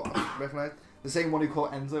 from What I recognise. The same one who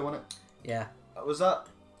caught Enzo, wasn't it? Yeah. Was that?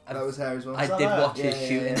 That was her as well. I that did her? watch his Yeah,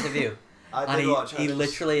 shoot yeah. interview. I And did watch. he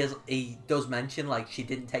literally he does mention like she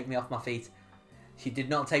didn't take me off my feet. She did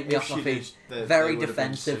not take me If off my she feet. did, they Very would have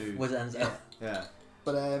been defensive sued. was Enzo. Yeah.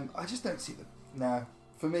 But I just don't see them. No.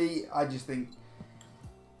 For me, I just think,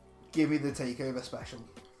 give me the takeover special.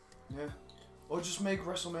 Yeah. Or just make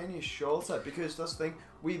WrestleMania shorter, because that's the thing.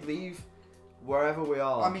 We leave wherever we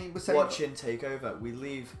are. I mean, we're saying- watching Takeover, we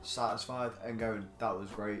leave satisfied and going, "That was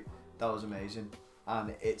great. That was amazing,"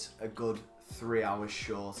 and it's a good 3 hours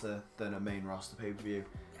shorter than a main roster pay per view.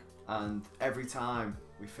 And every time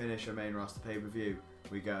we finish a main roster pay per view,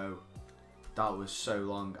 we go, "That was so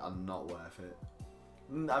long and not worth it."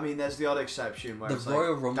 I mean, there's the odd exception where The it's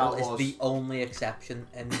Royal like, Rumble that is was, the only exception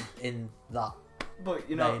in that. But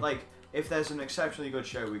you know, vein. like if there's an exceptionally good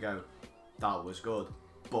show, we go, "That was good,"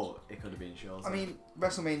 but it could have been shorter. I mean,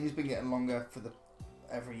 WrestleMania's been getting longer for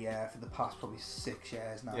every year for the past probably 6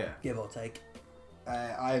 years now. yeah, Give or take.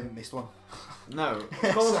 I haven't missed one. no, of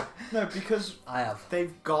course, no, because I have.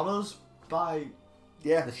 they've got us by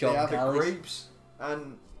Yeah, The they short have. the Galleys. grapes,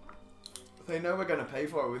 and they know we're gonna pay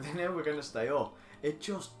for it. They know we're gonna stay up. It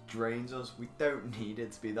just drains us. We don't need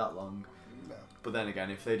it to be that long. No. But then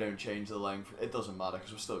again, if they don't change the length, it doesn't matter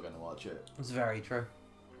because we're still gonna watch it. It's very true.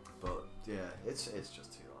 But yeah, it's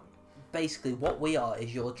just too long. Basically, what we are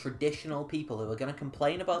is your traditional people who are going to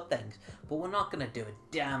complain about things, but we're not going to do a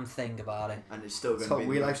damn thing about it. And it's still That's gonna what be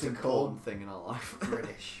we the like most to important call thing in our life.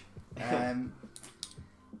 British.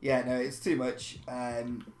 Yeah, no, it's too much.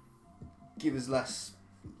 Give us less,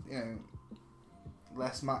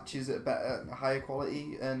 less matches at a higher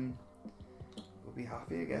quality, and we'll be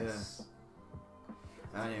happy, I guess.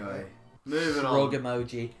 Anyway, moving Shrug on.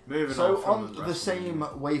 emoji. Moving So on from on the WrestleMania.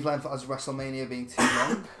 same wavelength as WrestleMania being too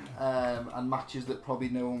long, and matches that probably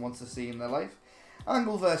no one wants to see in their life,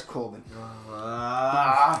 Angle vs Corbin.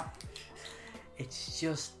 It's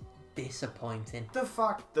just disappointing. The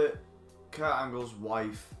fact that Kurt Angle's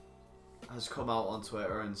wife has come out on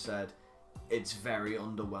Twitter and said it's very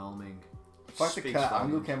underwhelming. The fact that speaks Kurt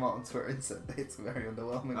volumes. Angle came out on Twitter and said that it's very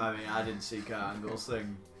underwhelming. I mean, I didn't see Kurt Angle's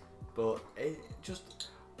thing, but it just,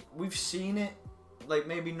 we've seen it, like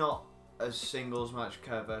maybe not a singles match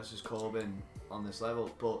Kurt versus Corbin on this level,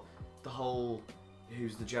 but the whole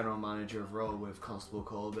who's the general manager of Raw with Constable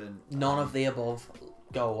Corbin. None of the above.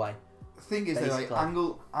 Go away. The thing is, though, like,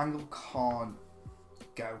 Basically. Angle can't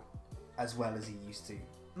go as well as he used to.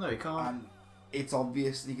 No, he can't. And it's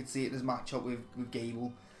obvious. You could see it in his matchup with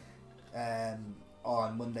Gable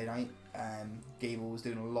on Monday night. Gable was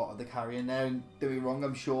doing a lot of the carrying there, and don't get me wrong,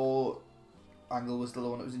 I'm sure Angle was still the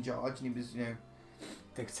one that was in charge, and he was,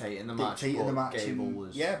 Dictating the match, dictating but the match. Gable and,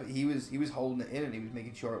 was... yeah, but he was holding it in, and he was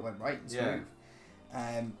making sure it went right and smooth.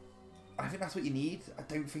 I think that's what you need. I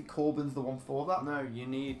don't think Corbin's the one for that. No, you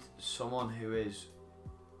need someone who is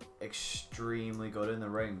extremely good in the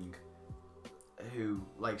ring, who,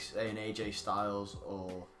 like, say, an AJ Styles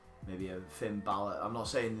or maybe a Finn Balor. I'm not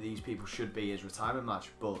saying that these people should be his retirement match,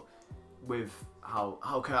 but with how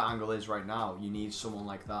Kurt Angle is right now, you need someone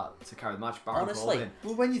like that to carry the match. Baron Honestly, Corbin,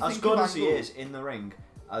 well, when you as think good of as he Angle, is in the ring,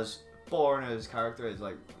 as boring as his character is,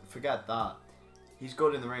 like, forget that. He's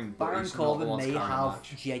good in the ring, but Baron he's not the Corbin one to may carry the have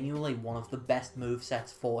match. genuinely one of the best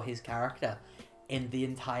movesets for his character in the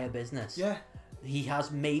entire business. Yeah. He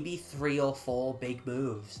has maybe 3 or 4 big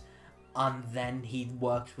moves, and then he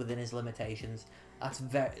works within his limitations. That's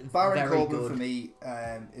very Baron very Corbin good. for me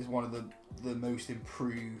is one of the most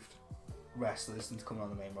improved wrestlers since coming on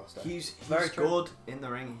the main roster. He's Very true. good in the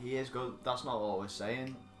ring. He is good. That's not what we're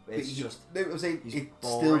saying. It's just no, I'm saying he's it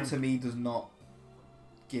boring. still to me does not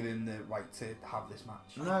give him the right to have this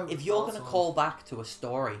match. no. If you're not going to at all. call back to a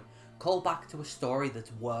story, call back to a story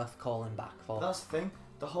that's worth calling back for. That's the thing.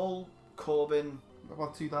 The whole Corbin.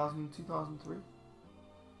 About 2000, 2003.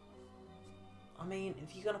 I mean,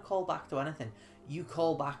 if you're going to call back to anything, you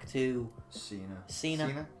call back to Cena.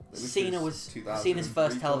 Cena. Which Cena was 2003, Cena's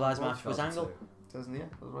first televised 2004, match was Angle. 2000, yeah,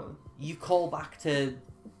 that's right then. You call back to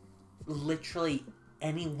literally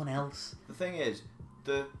anyone else. The thing is,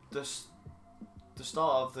 the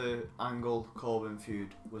start of the Angle Corbin feud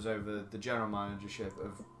was over the general managership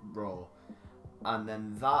of Raw, and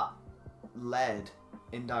then that led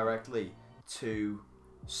indirectly to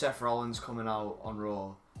Seth Rollins coming out on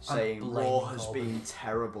Raw saying blaming Raw has Corbin. been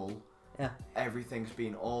terrible. Yeah. Everything's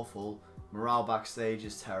been awful. Morale backstage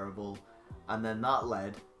is terrible, and then that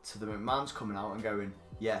led to the McMahons coming out and going,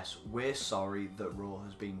 yes, we're sorry that Raw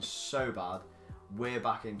has been so bad. We're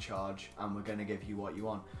back in charge, and we're going to give you what you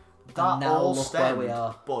want. That now all look stemmed, where we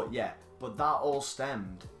are. but that all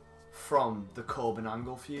stemmed from the Corbin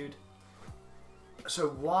Angle feud. So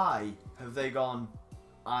why have they gone,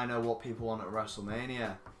 I know what people want at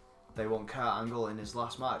WrestleMania. They want Kurt Angle in his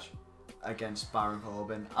last match against Baron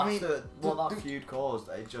Corbin. I mean, After what that feud caused,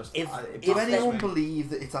 it just... If If If anyone they- believes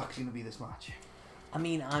that it's actually going to be this match, I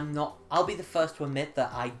mean, I'm not. I'll be the first to admit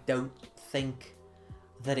that I don't think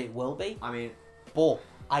that it will be, I mean, but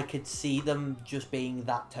I could see them just being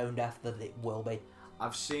that tone deaf that it will be.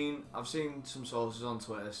 I've seen some sources on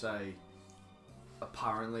Twitter say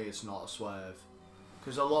apparently it's not a swerve,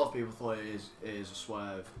 because a lot of people thought it is a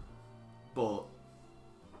swerve, but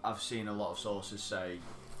I've seen a lot of sources say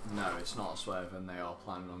no, it's not a swerve, and they are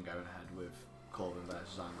planning on going ahead with Corbin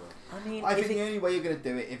versus Angle. I mean, I if think the it, only way you're going to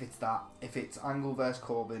do it, if it's Angle versus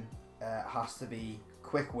Corbin, has to be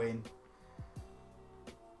quick win.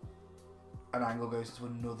 An Angle goes to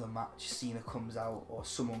another match, Cena comes out, or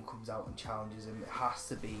someone comes out and challenges him. It has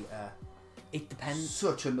to be it depends.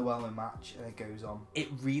 such underwhelming match, and it goes on. It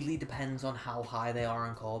really depends on how high they are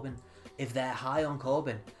on Corbin. If they're high on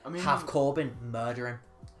Corbin, I mean, have Corbin murder him.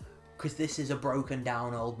 Because this is a broken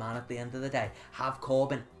down old man at the end of the day. Have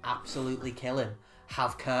Corbin absolutely kill him.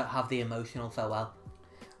 Have Kurt have the emotional farewell.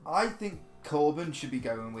 I think Corbin should be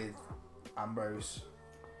going with Ambrose.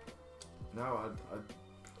 no,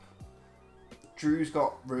 Drew's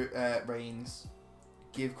got Reigns.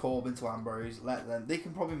 Give Corbin to Ambrose. Let them. They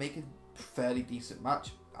can probably make a fairly decent match.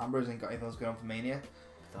 Ambrose ain't got anything else going on for Mania.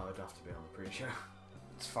 that would have to be on the pre-show.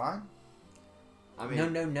 It's fine. I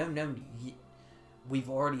mean, No.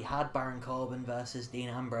 We've already had Baron Corbin versus Dean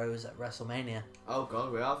Ambrose at WrestleMania oh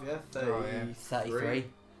god, we have, yeah, 33. Oh, yeah. 33.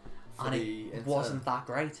 For And the it Inter. wasn't that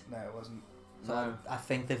great. No, it wasn't. So No. I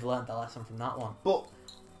think they've learnt the lesson from that one. But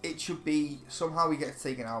it should be somehow he gets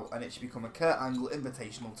taken out, and it should become a Kurt Angle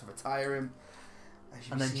invitational to retire him.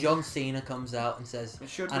 And then John Cena comes out and says, It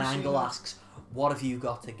should and be Angle Cena. asks, what have you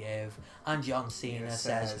got to give? And John Cena Cena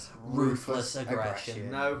says, says, ruthless ruthless aggression.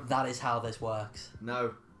 aggression. No, That is how this works.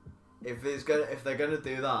 no. If they're gonna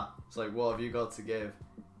do that, it's like, what have you got to give?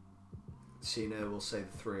 Cena will say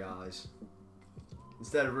the 3 eyes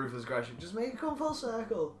instead of ruthless aggression. Just make it come full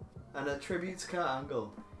circle and a tribute to Kurt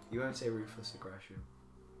Angle. You won't say ruthless aggression.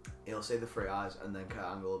 He'll say the 3 eyes, and then Kurt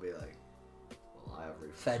Angle will be like, "Well, I have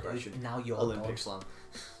ruthless Fair aggression." dude, now you're Olympic done. slam.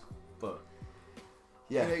 But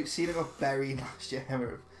Yeah. yeah, Cena got buried last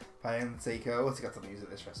year by Undertaker. What's he got to lose at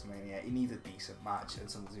this WrestleMania? He needs a decent match and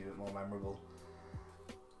something to be a bit more memorable.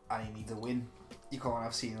 And he needs a win. You can't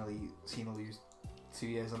have Cena lose 2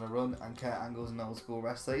 years on a run, and Kurt Angle's an old school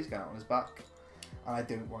wrestler. He's got it on his back. And I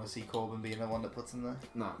don't want to see Corbin being the one that puts him there.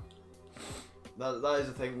 no. That is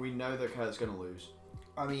the thing. We know that Kurt's gonna lose.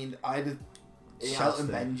 I mean, I had He has Shelton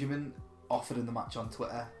to. Benjamin offered him the match on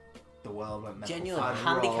Twitter, the world went mental. Genuine I'd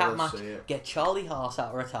handicap rather match. see it. Get Charlie Haas out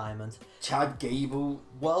of retirement. Chad Gable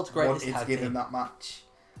World's greatest wanted to tag give him team. that match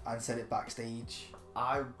and said it backstage. In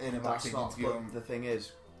a That's backstage not. interview. But the thing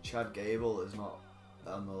is, Chad Gable is not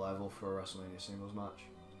on the level for a WrestleMania singles match.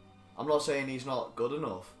 I'm not saying he's not good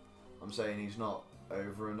enough. I'm saying he's not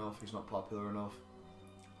over enough. He's not popular enough.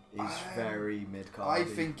 He's very mid-card. I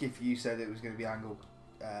think if you said it was going to be Angle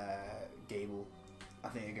Gable, I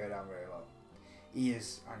think it'd go down very well. He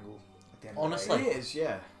is Angle at the end Honestly. of the he day. is.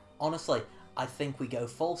 Yeah. Honestly, I think we go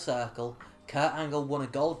full circle. Kurt Angle won a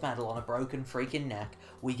gold medal on a broken freaking neck.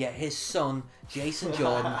 We get his son, Jason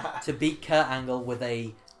Jordan, to beat Kurt Angle with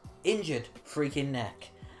a injured freaking neck.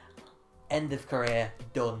 End of career,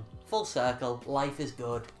 done. Full circle, life is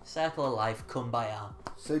good. Circle of life, kumbaya.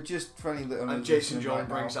 So just for any little And Jason Jordan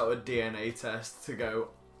brings out a DNA test to go,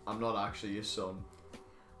 I'm not actually your son.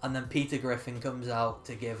 And then Peter Griffin comes out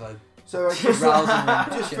to give a So just,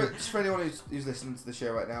 rousing just, reaction. for anyone who's listening to the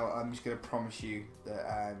show right now, I'm just going to promise you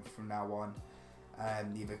that from now on,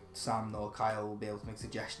 neither Sam nor Kyle will be able to make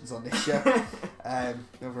suggestions on this show.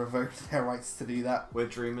 They'll revoke their rights to do that. Where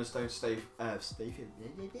dreamers don't stay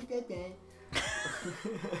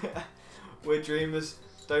Where dreamers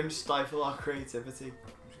don't stifle our creativity.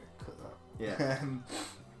 I'm just going to cut that. Yeah.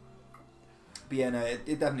 But yeah, no, it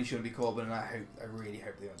definitely shouldn't be Corbin, and I really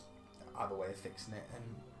hope they have a way of fixing it and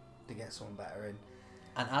to get someone better in.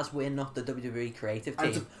 And as we're not the WWE creative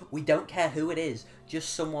And team, we don't care who it is,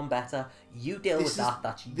 just someone better. You deal with that,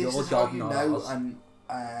 that's your This is job, how you not know, ours. and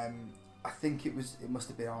I think it must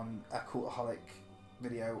have been on a Cultaholic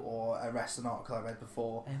video or a wrestling article I read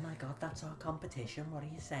before. Oh my god, that's our competition, what are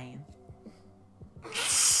you saying?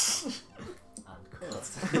 And cut.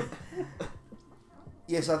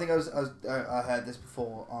 Yes, I think I heard this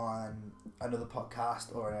before on another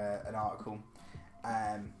podcast or an article.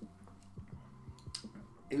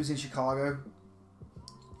 It was in Chicago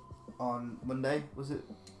on Monday, was it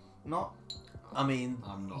not? I mean,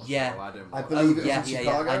 I'm not yeah. sure. I don't I watch. believe it was yeah, in yeah,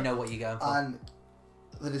 Chicago. I know what you're going for. And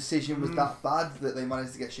the decision was that bad that they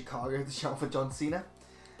managed to get Chicago to chant for John Cena.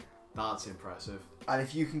 That's impressive. And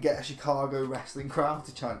if you can get a Chicago wrestling crowd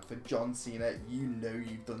to chant for John Cena, you know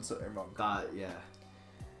you've done something wrong. That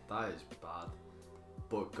is bad,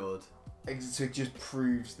 but good. So it just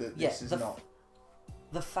proves that this is not.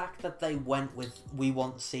 The fact that they went with "We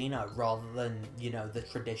Want Cena" rather than the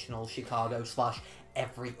traditional Chicago /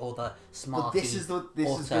 every other smart. But this is going to be my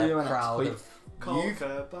next crowd point.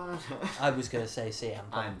 of. I was going to say CM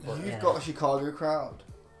Punk, but You've got a Chicago crowd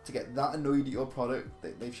to get that annoyed at your product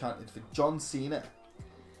that they've chanted for John Cena.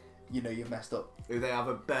 You know you've messed up. Who they have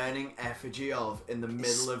a burning effigy of in the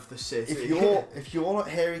middle of the city. If you're not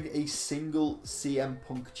hearing a single CM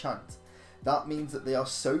Punk chant, that means that they are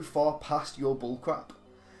so far past your bullcrap.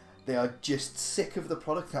 They are just sick of the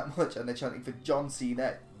product that much, and they're chanting for John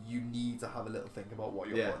Cena. You need to have a little think about what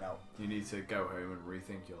you're putting out. You need to go home and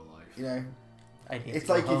rethink your life. You know, I need it's to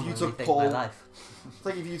go like if home you and took rethink Paul. my life. It's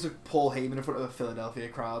like if you took Paul Heyman in front of a Philadelphia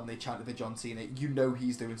crowd and they chanted for John Cena. You know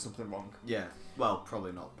he's doing something wrong. Yeah. Well,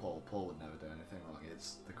 probably not Paul. Paul would never do anything wrong.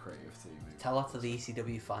 It's the creative team. Tell that to the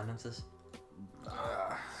ECW finances.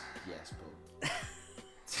 Yes, but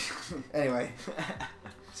Anyway,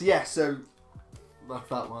 so that's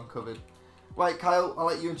that one covered. Right, Kyle, I'll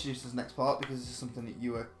let you introduce this next part because this is something that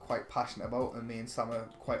you are quite passionate about and me and Sam are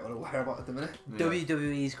quite unaware about at the minute. Yeah.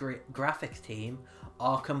 WWE's graphics team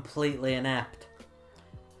are completely inept.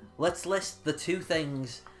 Let's list the 2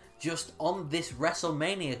 things just on this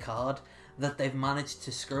WrestleMania card that they've managed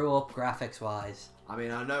to screw up graphics-wise. I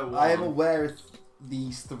mean, I know. I am aware of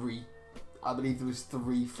these 3. I believe there was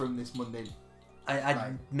 3 from this Monday.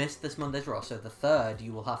 I missed this Monday's Raw, so the 3rd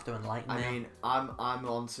you will have to enlighten me. I mean, I'm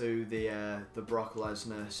onto the Brock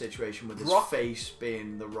Lesnar situation with his Brock- face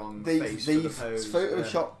being the wrong They've face for the pose.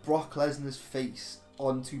 photoshopped Brock Lesnar's face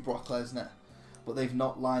onto Brock Lesnar, but they've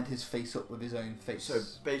not lined his face up with his own face. So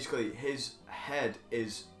basically, his head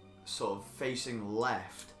is sort of facing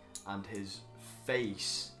left, and his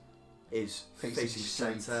face is facing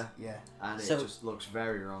straight, centre, yeah. and So- it just looks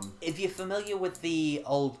very wrong. If you're familiar with the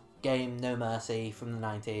old game No Mercy from the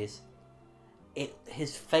 90s,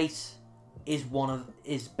 his face is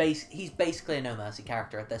he's basically a No Mercy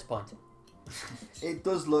character at this point. It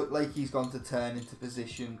does look like he's gone to turn into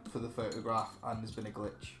position for the photograph, and there's been a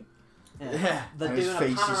glitch. Yeah. They're And his doing a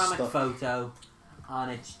face is panoramic stuck. photo,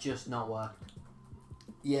 and it's just not worked.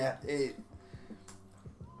 Yeah,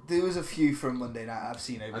 there was a few from Monday night I've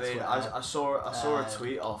seen over I mean, Twitter. I saw a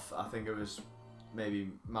tweet off. I think it was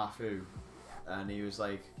maybe Mafu, and he was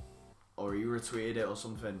like, or he retweeted it or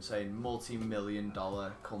something, saying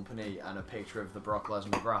multi-million-dollar company and a picture of the Brock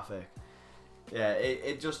Lesnar graphic. Yeah,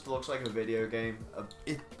 it just looks like a video game.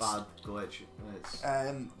 Bad glitch. It's...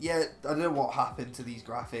 Yeah, I don't know what happened to these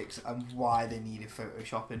graphics and why they needed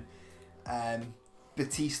photoshopping.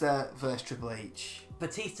 Batista versus Triple H.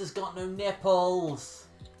 Batista's got no nipples.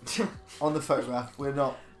 On the photograph, we're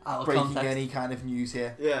not breaking context. any kind of news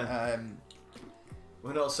here. Yeah.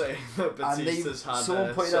 We're not saying that Batista's had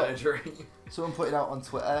surgery. Someone pointed out on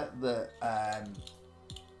Twitter that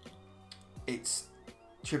it's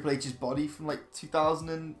Triple H's body from like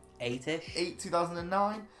 2008-ish,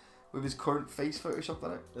 2009, with his current face photoshopped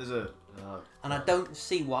on it. There's a... and I don't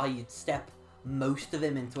see why you'd step most of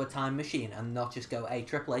him into a time machine and not just go, hey,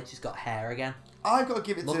 Triple H has got hair again. I've got to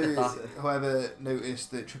give it Look to at that. whoever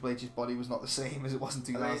noticed that Triple H's body was not the same as it was in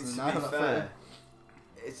 2009. I mean, to be fair,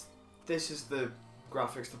 this is the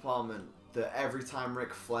graphics department that every time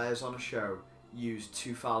Ric Flair's on a show, used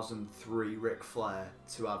 2003 Ric Flair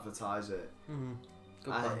to advertise it. Mm-hmm.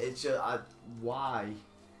 Good point. It's just... why?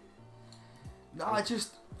 No,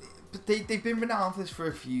 but they've been renowned for this for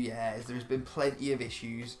a few years. There's been plenty of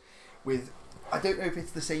issues with... I don't know if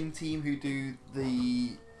it's the same team who do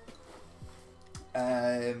the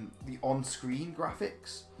on-screen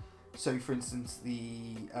graphics. So, for instance,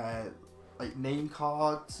 the like name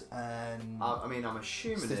cards and I mean, I'm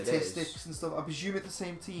assuming statistics it is. and stuff. I presume it's the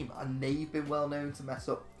same team, and they've been well known to mess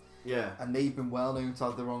up. Yeah. And they've been well known to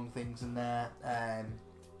have the wrong things in there. And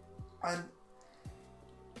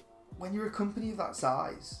when you're a company of that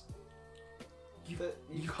size, you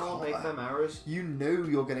can't make them errors. You know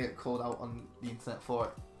you're going to get called out on the internet for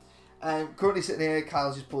it. Currently sitting here,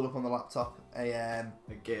 Kyle's just pulled up on the laptop a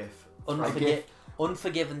GIF.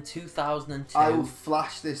 Unforgiven 2002. I will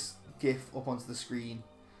flash this GIF up onto the screen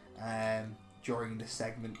during the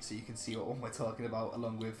segment so you can see what one we're talking about,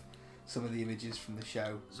 along with some of the images from the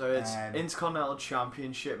show. So it's Intercontinental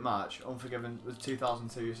Championship match, Unforgiven, was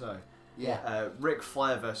 2002, you say? Yeah. Ric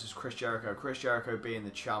Flair versus Chris Jericho. Chris Jericho being the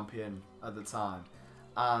champion at the time.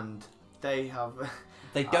 And they have...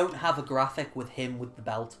 They don't have a graphic with him with the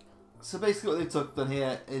belt. So basically what they've done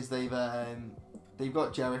here is they've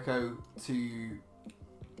got Jericho to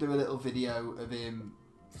do a little video of him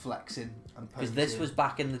flexing and posing. Because this was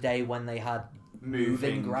back in the day when they had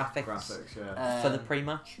moving graphics yeah. For the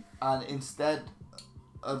pre-match. And instead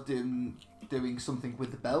of doing something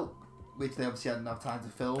with the belt, which they obviously hadn't have time to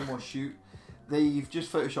film or shoot, they've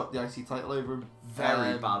just photoshopped the IC title over him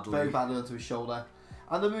very badly onto his shoulder.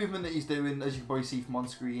 And the movement that he's doing, as you can probably see from on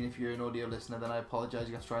screen, if you're an audio listener, then I apologise,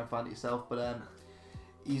 you have to try and find it yourself, but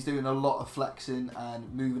he's doing a lot of flexing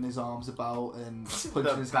and moving his arms about and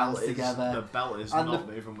punching his hands together. The belt is not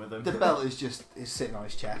moving with him. The belt is sitting on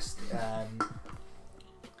his chest.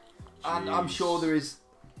 And I'm sure there is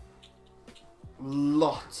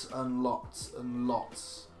lots and lots and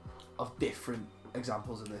lots of different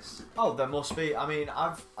examples of this. Oh, there must be. I mean,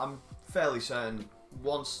 I'm fairly certain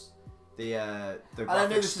once the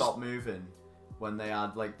graphics stopped moving, when they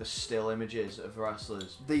had like the still images of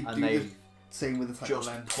wrestlers, they same with the title.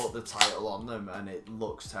 Just put the title on them, and it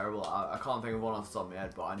looks terrible. I can't think of one off the top of my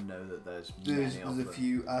head, but I know that there's a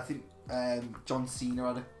few. I think John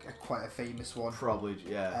Cena had quite a famous one. Probably,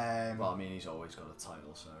 yeah. Well, I mean, he's always got a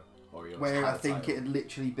title, so. Where I think it had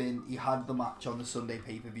literally been, he had the match on the Sunday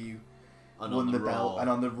pay-per-view, won the belt, and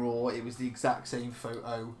on the Raw it was the exact same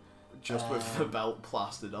photo. Just with the belt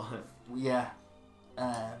plastered on it. Yeah.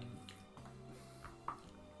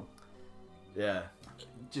 Yeah.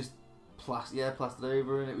 Just plastered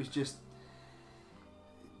over, and it was just...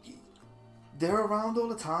 They're around all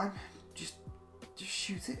the time. Just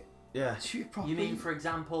shoot it. Yeah. Shoot it properly. You mean, for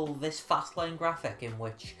example, this Fastlane graphic in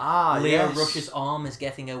which Leo Rush's arm is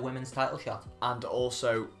getting a women's title shot? And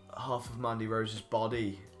also, half of Mandy Rose's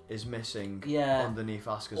body is missing underneath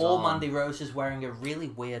Asuka's arm. Or Mandy Rose is wearing a really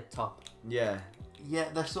weird top. Yeah. Yeah,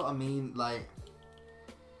 that's what I mean, like...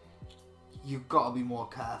 You've got to be more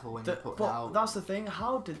careful when you put it out. That's the thing,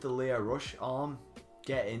 how did the Leo Rush arm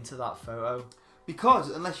get into that photo? Because,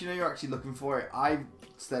 unless you know you're actually looking for it, I've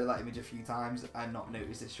stared at that image a few times and not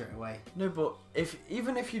noticed it straight away. No, but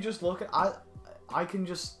even if you just look at... I can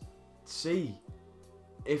just see.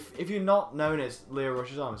 If you're not known as Leo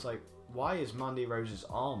Rush's arm, it's like, why is Mandy Rose's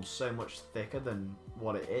arm so much thicker than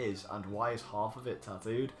what it is, and why is half of it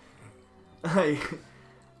tattooed? The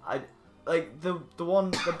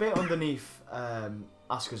bit underneath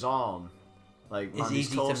Asuka's arm, like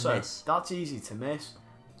Mandy's torso, that's easy to miss.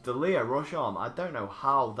 The Leo Rush arm, I don't know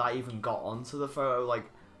how that even got onto the photo. Like,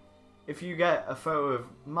 if you get a photo of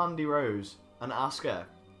Mandy Rose and Asuka,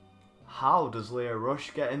 how does Leo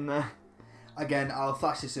Rush get in there? Again, I'll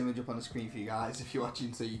flash this image up on the screen for you guys if you're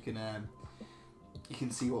watching, so you can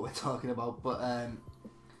see what we're talking about. But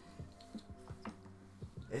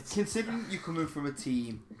It's considering you're coming from a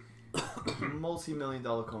team,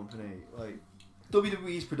 multi-million-dollar company. Like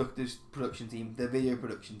WWE's production team, their video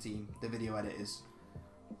production team, their video editors.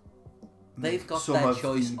 They've got some their of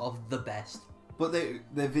choice of the best. But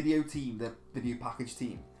their video team, their video package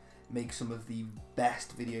team, make some of the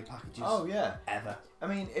best video packages. Oh yeah, ever. I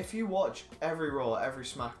mean, if you watch every Raw, every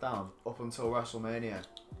SmackDown up until WrestleMania,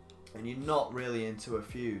 and you're not really into a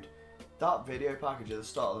feud, that video package at the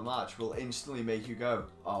start of the match will instantly make you go,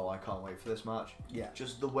 "Oh, I can't wait for this match." Yeah.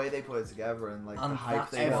 Just the way they put it together and like And the hype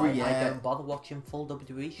that's they every why got. year. I don't bother watching full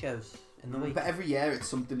WWE shows in the week. But every year it's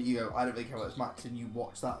something that you go, I don't really care about this match, and you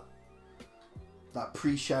watch that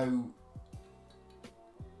pre-show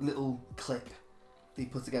little clip they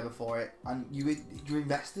put together for it, and you're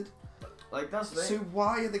invested. Like that's the So thing.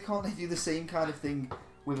 why can't they do the same kind of thing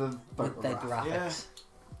with a With their photograph? graphics.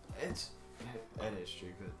 It is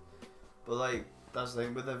stupid. But like that's the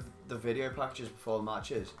thing with the video packages before the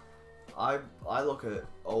matches. I look at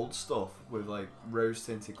old stuff with like rose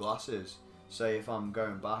tinted glasses. Say if I'm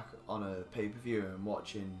going back on a pay-per-view and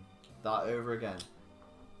watching that over again,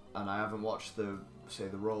 and I haven't watched the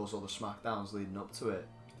Raws or the SmackDowns leading up to it,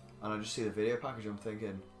 and I just see the video package, I'm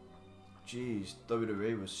thinking, geez,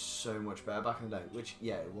 WWE was so much better back in the day. Which,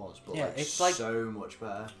 yeah, it was, but Yeah, like, it's like- so much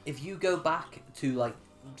better. If you go back to, like,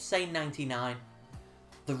 say 99,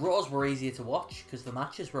 the Raws were easier to watch because the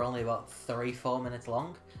matches were only about 3-4 minutes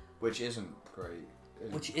long. Which isn't great.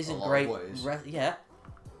 in Which a isn't lot of great. ways. Yeah.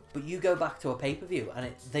 But you go back to a pay-per-view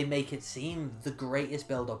and they make it seem the greatest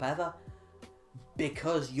build-up ever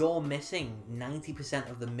because you're missing 90%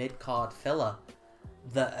 of the mid-card filler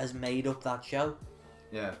that has made up that show.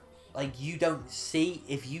 Yeah. Like, you don't see,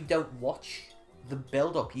 if you don't watch the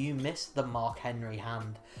build-up, you miss the Mark Henry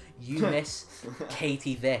hand. You miss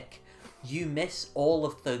Katie Vick. You miss all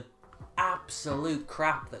of the absolute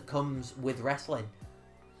crap that comes with wrestling.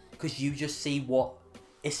 Because you just see what,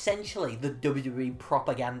 essentially, the WWE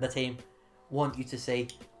propaganda team want you to see.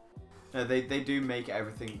 No, they do make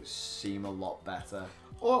everything seem a lot better.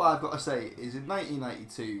 All I've got to say is in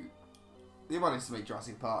 1992, they managed to make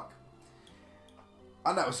Jurassic Park.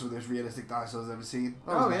 And that was some of the most realistic dinosaurs I've ever seen.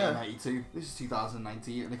 That was 1992. This is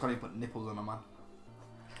 2019, and they can't even put nipples on a man.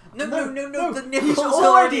 No, the nipples He's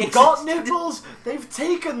already already got exist. nipples! They've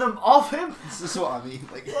taken them off him! This is what I mean.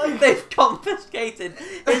 Like, They've confiscated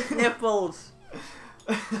his nipples.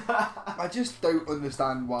 I just don't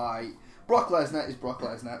understand why. Brock Lesnar is Brock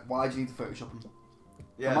Lesnar. Why do you need to Photoshop him?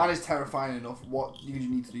 The man is terrifying enough. What do you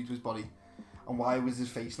need to do to his body? And why was his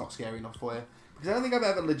face not scary enough for you? Because I don't think I've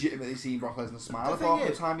ever legitimately seen Brock Lesnar smile. The Half thing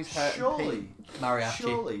the is, time he's hurt and pain.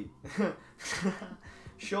 Mariachi.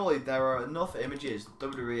 Surely there are enough images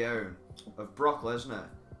WWE own of Brock Lesnar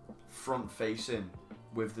front facing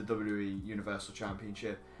with the WWE Universal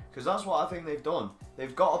Championship. Because that's what I think they've done.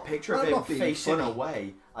 They've got a picture of Well, him not being facing funny.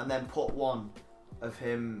 away and then put one of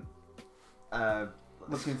him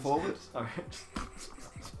Looking forward.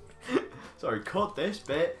 Sorry, cut this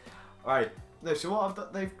bit. Alright, no, so what I've done,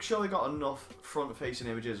 they've surely got enough front-facing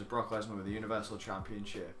images of Brock Lesnar with the Universal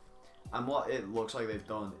Championship. And what it looks like they've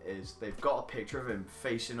done is they've got a picture of him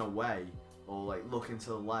facing away or like looking to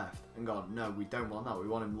the left and gone, no, we don't want that. We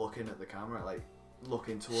want him looking at the camera, like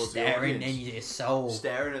looking towards Staring the in audience. your soul.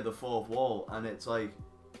 Staring at the fourth wall. And it's like,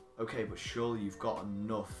 okay, but surely you've got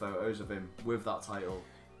enough photos of him with that title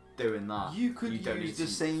doing that. You could don't use need the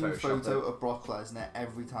to same Photoshop photo it. of Brock Lesnar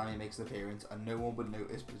every time he makes an appearance, and no one would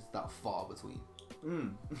notice because it's that far between.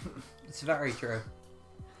 It's very true.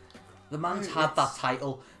 The man's No, had that it's-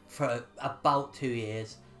 title for about 2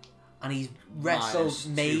 years, and he's wrestled Minus 2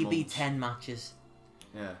 maybe months. 10 matches.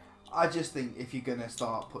 Yeah. I just think if you're gonna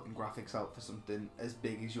start putting graphics out for something as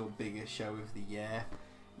big as your biggest show of the year,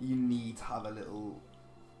 you need to have a little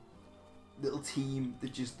team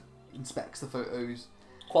that just inspects the photos.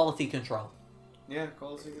 Quality control. Yeah,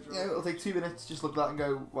 quality control. Yeah, it'll take 2 minutes. Just look at that and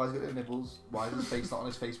go, why has he got no nipples? Why is his face not on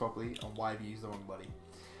his face properly? And why have you used the wrong body?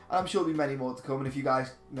 And I'm sure there'll be many more to come. And if you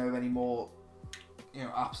guys know of any more,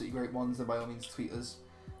 absolutely great ones, then by all means tweet us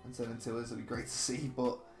and send them to us. It'd be great to see.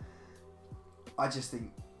 But I just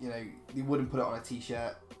think, they wouldn't put it on a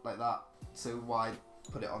t-shirt like that. So why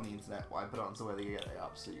put it on the internet? Why put it on somewhere they get the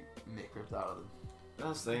absolute mick ripped out of them?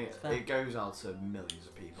 That's the thing. Fair. It goes out to millions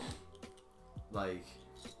of people. Like,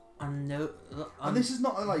 And this is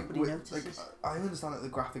not like nobody notices. I understand that the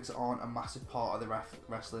graphics aren't a massive part of the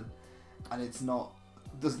wrestling, and it's not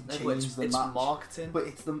doesn't change the it's match. marketing. But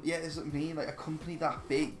it's that's what I mean. Like a company that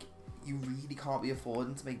big, you really can't be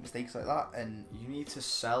affording to make mistakes like that. And You need to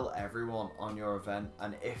sell everyone on your event,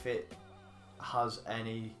 and if it has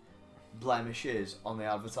any blemishes on the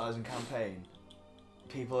advertising campaign,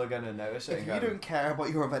 people are going to notice it. If you don't care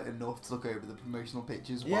about your event enough to look over the promotional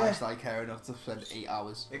pictures, Yeah. why should I care enough to spend 8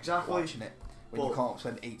 hours Exactly. watching it? When you can't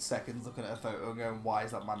spend 8 seconds looking at a photo and going, why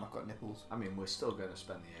has that man not got nipples? I mean, we're still going to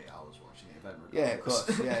spend the 8 hours watching the event. Yeah, of regardless.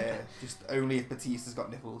 course. Yeah. Just only if Batista's got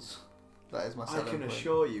nipples. That is my I selling can point.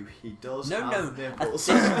 assure you, he does No, have no. nipples.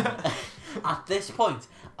 At this point,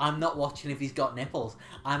 I'm not watching if he's got nipples.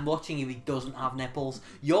 I'm watching if he doesn't have nipples.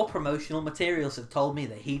 Your promotional materials have told me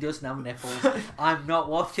that he doesn't have nipples. I'm not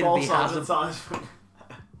watching if he False has them. advertisement.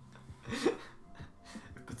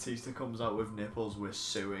 If Batista comes out with nipples, we're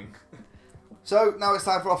suing. So now it's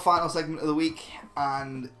time for our final segment of the week,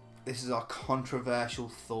 and this is our controversial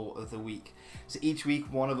thought of the week. So each week,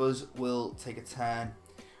 one of us will take a turn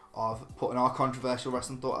of putting our controversial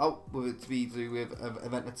wrestling thought out, whether it to be to do with an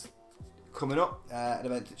event that's coming up, an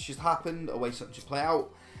event that's just happened, a way something should play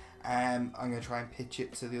out. I'm going to try and pitch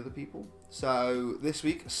it to the other people. So this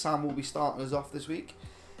week, Sam will be starting us off this week.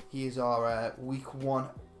 He is our week 1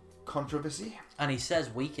 controversy. And he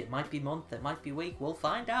says week, it might be month, it might be week, we'll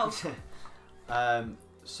find out.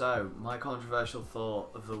 So, my controversial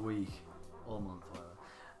thought of the week, or month,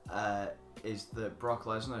 whatever, is that Brock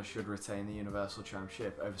Lesnar should retain the Universal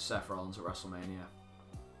Championship over Seth Rollins at WrestleMania.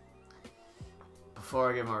 Before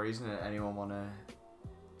I give my reasoning, anyone want to...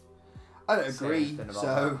 I don't Say agree, anything about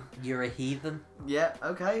so... You're a heathen. Yeah,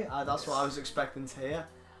 okay, that's what I was expecting to hear.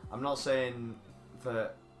 I'm not saying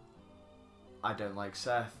that I don't like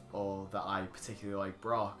Seth, or that I particularly like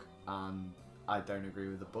Brock, and I don't agree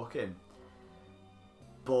with the booking.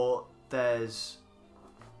 But there's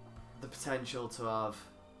the potential to have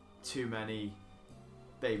too many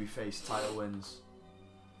babyface title wins.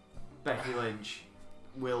 Becky Lynch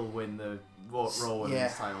will win the Raw Women's Yeah.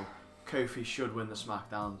 title. Kofi should win the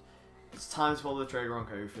SmackDown. It's time to pull the trigger on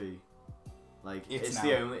Kofi. Like it's now.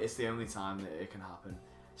 the only time that it can happen.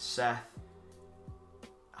 Seth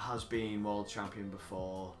has been world champion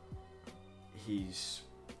before. He's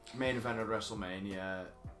main event at WrestleMania,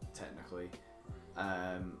 technically.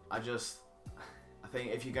 I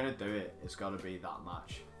think if you're gonna do it, it's got to be that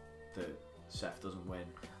match that Seth doesn't win.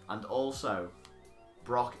 And also,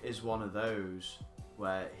 Brock is one of those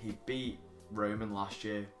where he beat Roman last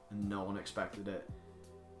year and no one expected it,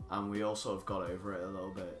 and we all sort of got over it a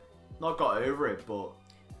little bit. Not got over it, but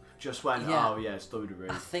just went, Yeah. oh yeah, it's WWE.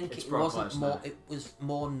 I think It's it Brock wasn't Lesnar. more. It was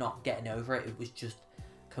more not getting over it. It was just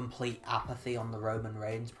complete apathy on the Roman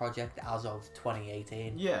Reigns project as of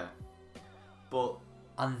 2018. Yeah, but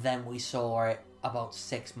And then we saw it about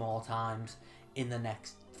 6 more times in the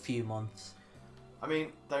next few months. I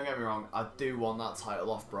mean, don't get me wrong, I do want that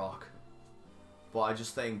title off Brock, but I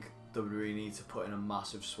just think WWE need to put in a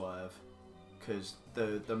massive swerve, because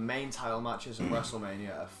the main title matches at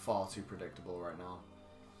WrestleMania are far too predictable right now.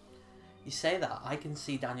 You say that, I can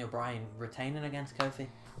see Daniel Bryan retaining against Kofi.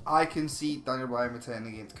 I can see Daniel Bryan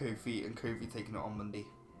returning against Kofi and Kofi taking it on Monday.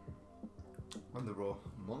 On the Raw.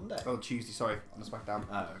 Monday? Oh, Tuesday, sorry, on the SmackDown.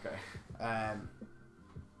 Oh, okay.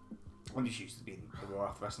 I'm just used to being the Raw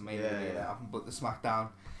after WrestleMania. Yeah. But the SmackDown.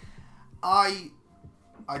 I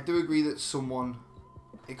do agree that someone,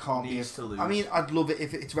 it can't Needs be... to lose. I mean, I'd love it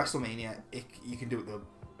if it's WrestleMania. You can do it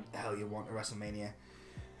the hell you want at WrestleMania,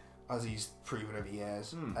 as he's proven over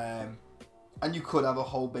years. And you could have a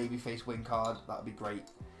whole babyface win card. That'd be great.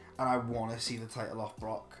 And I want to see the title off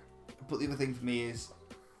Brock. But the other thing for me is,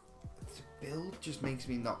 the build just makes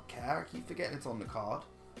me not care. I keep forgetting it's on the card.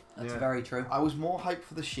 That's Yeah. very true. I was more hyped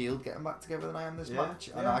for the Shield getting back together than I am this Yeah, match.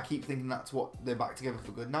 And yeah. I keep thinking that's what they're back together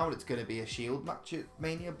for good now. And it's going to be a Shield match at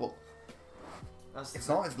Mania. But That's it's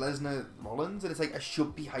not. It's Lesnar Rollins. And it's like, I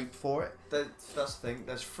should be hyped for it. That's the thing.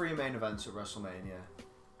 There's 3 main events at WrestleMania.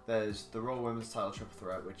 There's the Raw Women's Title Triple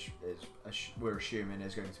Threat, which is we're assuming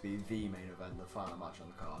is going to be the main event, the final match on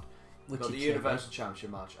the card. We've got Which the it should Universal Championship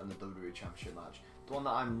match and the WWE Championship match. The one that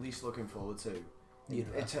I'm least looking forward to, in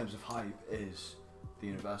Universal. terms of hype, is the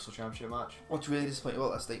Universal Championship match. What's really disappointing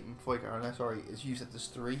about that statement, before you go on there, sorry, is you said there's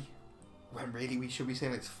 3. When really we should be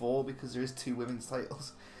saying it's 4 because there is 2 women's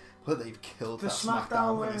titles. But they've killed The that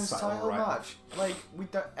SmackDown Women's Women's title right match. Like, we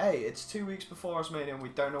don't. A, it's 2 weeks before WrestleMania and we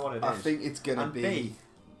don't know what it is. I think it's going to And be... B,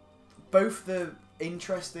 both the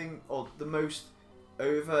interesting or the most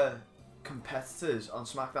over competitors on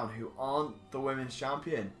SmackDown who aren't the women's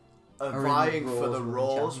champion are Are in vying Raw's for the Women's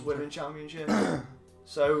Raw's Championship. Women's Championship.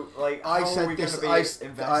 So, like, how I are said we this. going to be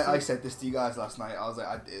invested? I said this to you guys last night. I was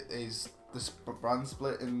like, is the brand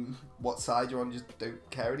split and what side you're on? Just don't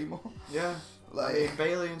care anymore. Yeah. Like, I mean,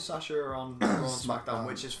 Bailey and Sasha are on Raw and SmackDown, SmackDown.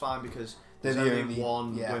 which is fine because They're there's the only only-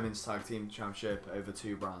 one yeah. women's tag team championship over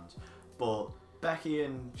 2 brands. But Becky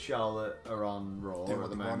and Charlotte are on Raw Do at what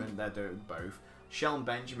the they want. moment. They're doing both. Shelton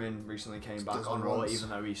Benjamin recently came back on Raw, even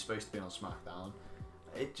though he's supposed to be on SmackDown.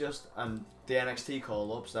 It just, and the NXT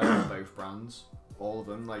call-ups, they're on both brands, all of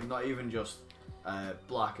them. Like, not even just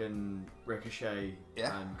Black and Ricochet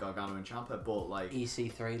and Gargano and Ciampa, but like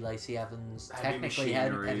EC3, Lacey Evans, Heavy technically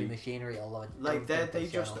Heavy Machinery, although like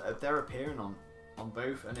they're appearing on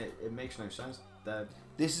both, and it makes no sense.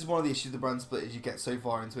 This is one of the issues with the brand split, is you get so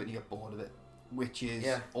far into it and you get bored of it, which is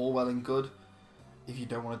all well and good. If you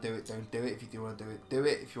don't want to do it, don't do it. If you do want to do it, do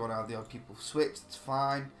it. If you want to have the odd people switch, it's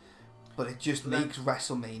fine. But it just makes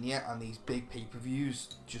WrestleMania and these big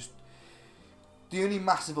pay-per-views just... The only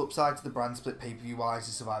massive upside to the brand split pay-per-view wise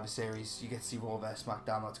is Survivor Series. You get to see Raw vs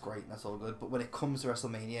SmackDown, that's great and that's all good. But when it comes to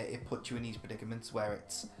WrestleMania, it puts you in these predicaments where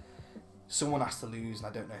it's... Someone has to lose and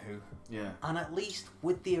I don't know who. Yeah. And at least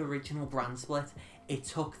with the original brand split, it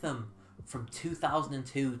took them from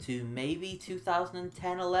 2002 to maybe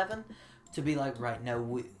 2010-11 to be like, right, no,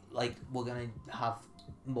 we're going to have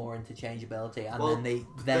more interchangeability, and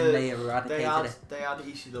then they eradicated it. They had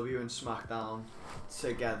ECW and SmackDown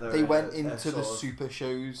together. They went into the super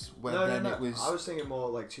shows when it was... I was thinking more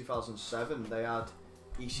like 2007. They had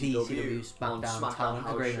ECW SmackDown, on SmackDown talent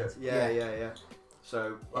House agreement. Show. Yeah.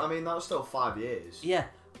 So I mean, that was still 5 years. Yeah.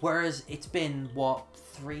 Whereas it's been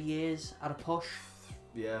 3 years at a push.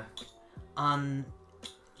 Yeah. And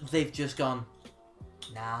they've just gone,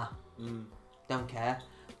 nah, don't care.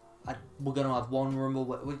 We're going to have one Rumble.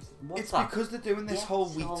 Because they're doing this whole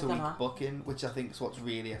week-to-week booking, which I think is what's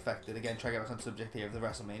really affected. Again, trying to get back on the subject here of the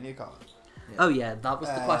WrestleMania card. Yeah. Oh, yeah, that was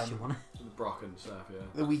the question, wasn't it? Brock and stuff, yeah.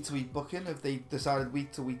 The week-to-week booking, if they decided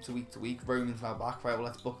week to week to week to week, Roman's now back, right, well,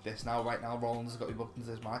 let's book this now. Right now, Rollins has got to be booked into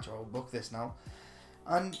this match, or we'll book this now.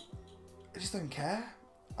 And I just don't care.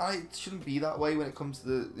 It shouldn't be that way when it comes to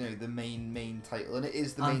the main title, and it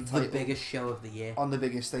is the main title. The biggest show of the year. On the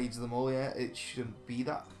biggest stage of them all, yeah. It shouldn't be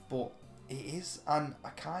that, but it is, and I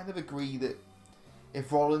kind of agree that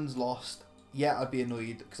if Rollins lost, I'd be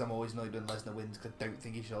annoyed, because I'm always annoyed when Lesnar wins, because I don't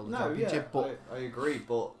think he should hold the championship. But I agree,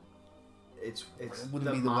 but it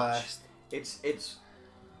wouldn't be the worst. It's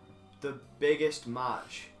the biggest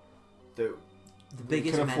match that the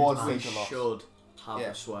biggest can afford to take a loss. Should have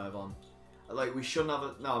a swerve on. Like, we shouldn't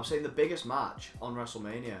have no, I'm saying the biggest match on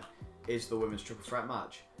WrestleMania is the women's triple threat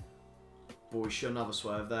match. But we shouldn't have a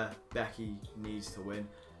swerve there. Becky needs to win.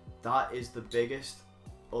 That is the biggest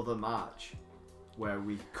other match where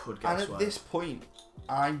we could get a swerve. And at this point,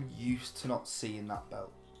 I'm used to not seeing that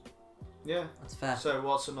belt. Yeah. That's fair. So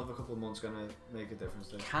what's another couple of months going to make a difference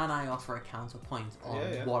there? Can I offer a counterpoint on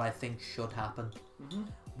what I think should happen? Mm-hmm.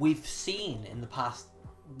 We've seen in the past,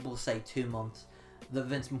 we'll say 2 months, that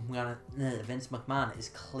Vince McMahon is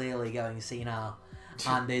clearly going senile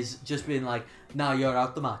and is just being like, no, you're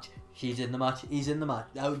out the match. She's in the match. He's in the match.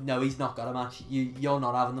 No, he's not got a match. You're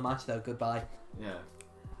not having the match though. Goodbye. Yeah.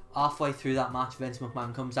 Halfway through that match, Vince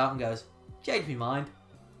McMahon comes out and goes, change my mind.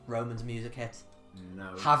 Roman's music hits.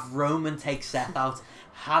 No. Have Roman take Seth out.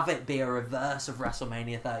 Have it be a reverse of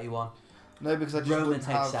WrestleMania 31. No, because I just Roman wouldn't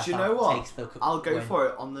have... Seth Do you know what? Takes the I'll go win. for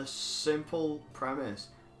it on the simple premise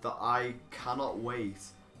that I cannot wait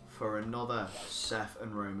for another Seth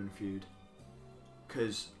and Roman feud,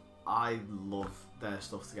 because I love their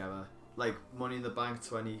stuff together. Like Money in the Bank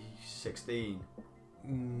 2016.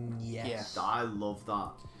 Yes. Yeah, I love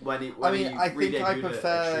that. I think I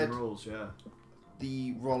preferred Extreme Rules,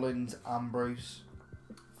 the Rollins Ambrose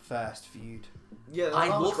first feud. Yeah, that I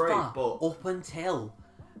was love great, that but up until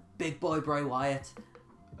Big Boy Bray Wyatt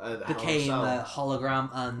the became Hell in a a hologram,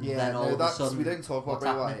 and then all of a that's sudden we don't talk about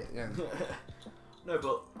Bray Wyatt. Yeah. No,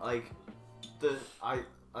 but like I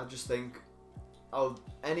just think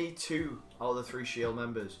any 2 out of the 3 Shield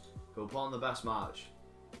members who will put on the best match,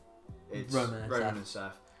 it's Roman and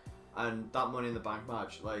Seth. And that Money in the Bank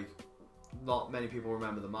match, like, not many people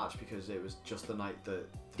remember the match because it was just the night that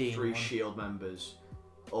Dean 3 won. Shield members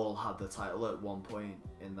all had the title at one point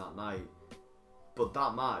in that night. But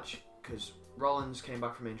that match, because Rollins came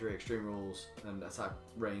back from injury, Extreme Rules, and attacked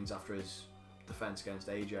Reigns after his defense against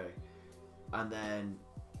AJ, and then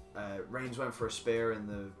Reigns went for a spear in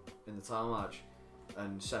the title match,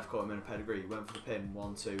 and Seth caught him in a pedigree, went for the pin,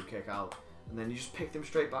 1-2, kick out, and then he just picked him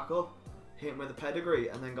straight back up, hit him with a pedigree,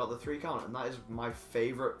 and then got the 3 count, and that is my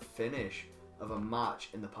favourite finish of a match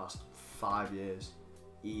in the past 5 years.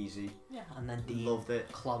 Easy. Yeah, and then Dean Loved it.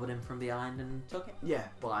 clobbered him from behind and took it. Yeah,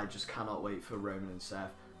 but I just cannot wait for Roman and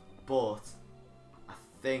Seth. But I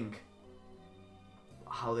think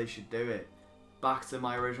how they should do it, back to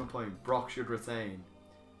my original point, Brock should retain.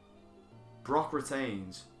 Brock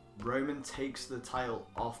retains, Roman takes the title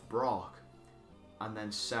off Brock, and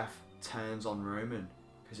then Seth turns on Roman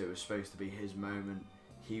because it was supposed to be his moment.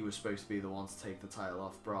 he was supposed to be the one to take the title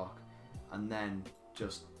off Brock, and then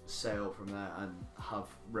just sail from there and have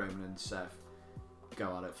Roman and Seth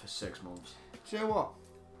go at it for 6 months. Do you know what?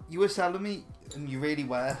 You were selling me, and you really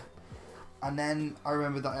were. And then I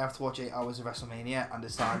remembered that I have to watch 8 hours of WrestleMania and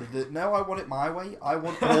decided that no, I want it my way. I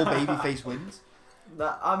want all babyface wins.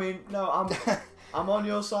 I'm on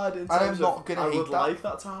your side in terms of I would like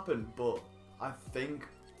that to happen, but I think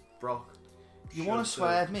Brock. You want to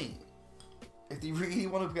swerve me? If you really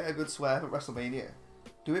want to get a good swerve at WrestleMania,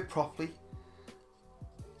 do it properly.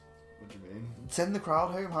 What do you mean? Send the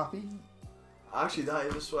crowd home happy. Actually, that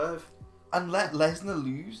is a swerve. And let Lesnar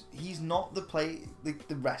lose. He's not the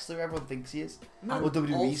wrestler everyone thinks he is. No. Or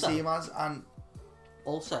WWE see him as. And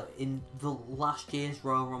also, in the last year's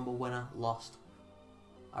Royal Rumble winner lost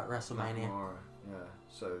at WrestleMania. Nakamura, yeah.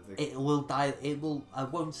 So it will die. It will. I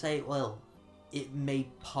won't say it will. It may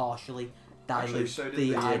partially dilute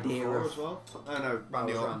the idea of. As well? Oh no,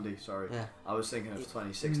 Randy. Sorry. Yeah. I was thinking of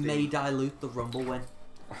 2016. May dilute the Rumble win.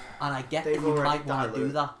 And I get that you might want to do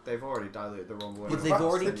that. They've already diluted the Rumble win. But they've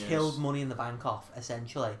already killed Money in the Bank off,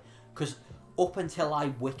 essentially. Because up until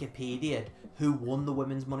I Wikipedia'd who won the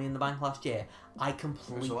women's Money in the Bank last year, I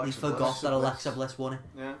completely forgot that Alexa Bliss won it.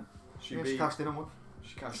 Yeah. She cashed in on one.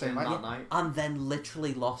 She cashed in that night. And then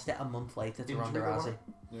literally lost it a month later to Ronda Rousey.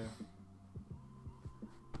 Yeah.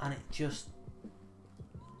 And it just...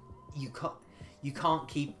 You can't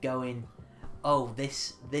keep going... Oh,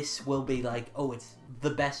 this will be like, oh, it's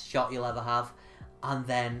the best shot you'll ever have, and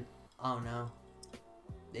then, oh no,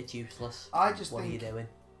 it's useless. I just what think are you doing?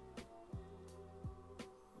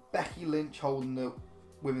 Becky Lynch holding the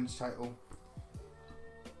women's title,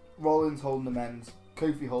 Rollins holding the men's,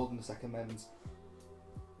 Kofi holding the second men's.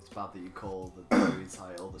 It's bad that you call the WWE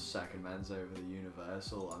title the second men's over the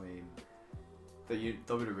Universal. I mean, the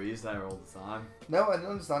WWE's there all the time. No, I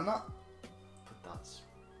don't understand that. But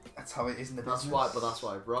that's how it is in the business. business. That's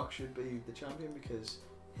why Brock should be the champion, because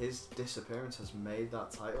his disappearance has made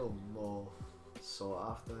that title more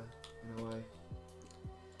sought after in a way.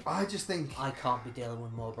 I just think I can't be dealing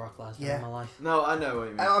with more Brock Lesnar in my life. No, I know what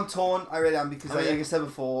you mean. I'm torn. I really am, because like I said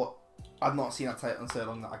before, I've not seen that title in so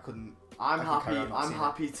long that I couldn't. I'm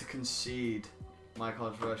happy to concede my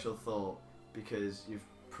controversial thought, because you've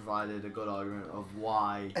provided a good argument of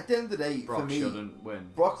why. At the end of the day, Brock for me, shouldn't win.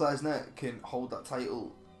 Brock Lesnar can hold that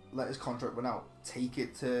title, let his contract run out, take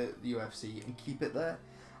it to the UFC and keep it there,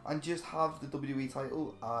 and just have the WWE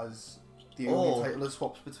title as the only title it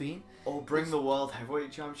swaps between. Or bring the World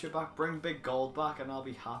Heavyweight Championship back, bring Big Gold back, and I'll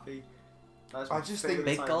be happy. I just think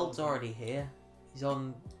Big Gold's already here. He's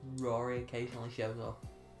on Raw, occasionally shows up.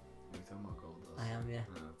 Are you talking about Gold? I am, yeah.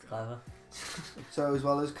 Oh, it's clever. So as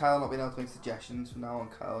well as Kyle not being able to make suggestions, from now on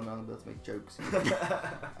Kyle not able to make jokes.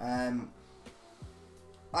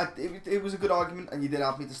 It was a good argument, and you did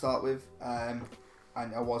have me to start with, and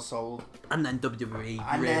I was sold. And then WWE.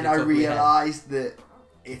 And then I realised that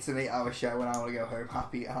it's an 8-hour show, and I want to go home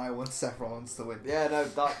happy, and I want Seth Rollins to win. Yeah, no,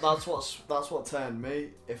 that's what turned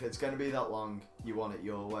me. If it's going to be that long, you want it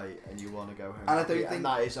your way, and you want to go home. And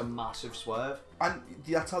that is a massive swerve. And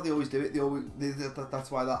that's how they always do it. That's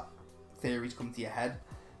why that theory's come to your head,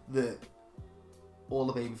 that all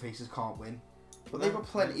the babyfaces can't win. But they've got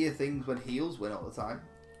plenty of things when heels win all the time,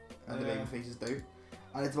 and the babyfaces do.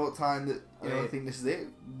 And it's about time that I think this is it.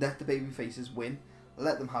 Let the babyfaces win.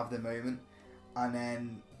 Let them have their moment. And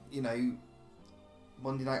then,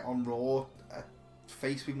 Monday night on Raw, a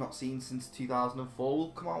face we've not seen since 2004 will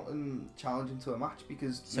come out and challenge him to a match,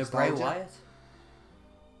 because so Bray Wyatt,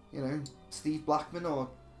 Steve Blackman or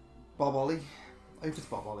Bob Ollie. I hope it's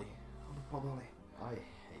Bob Ollie. Bob Ollie. I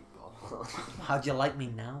hate Bob Ollie. How do you like me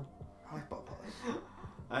now? I like Bob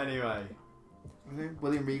Ollie. Anyway,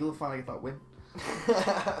 William Regal finally get that win.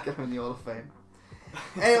 Get him in the Hall of Fame.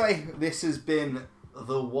 Anyway, this has been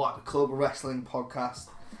the What Club Wrestling Podcast.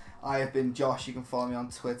 I have been Josh. You can follow me on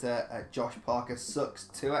Twitter at Josh Parker Sucks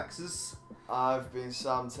 2X's. I've been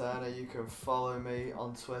Sam Turner. You can follow me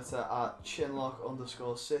on Twitter at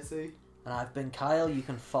Chinlock_City. And I've been Kyle. You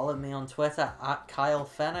can follow me on Twitter at Kyle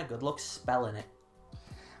Fenner. Good luck spelling it.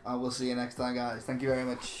 And we'll see you next time, guys. Thank you very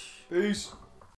much. Peace.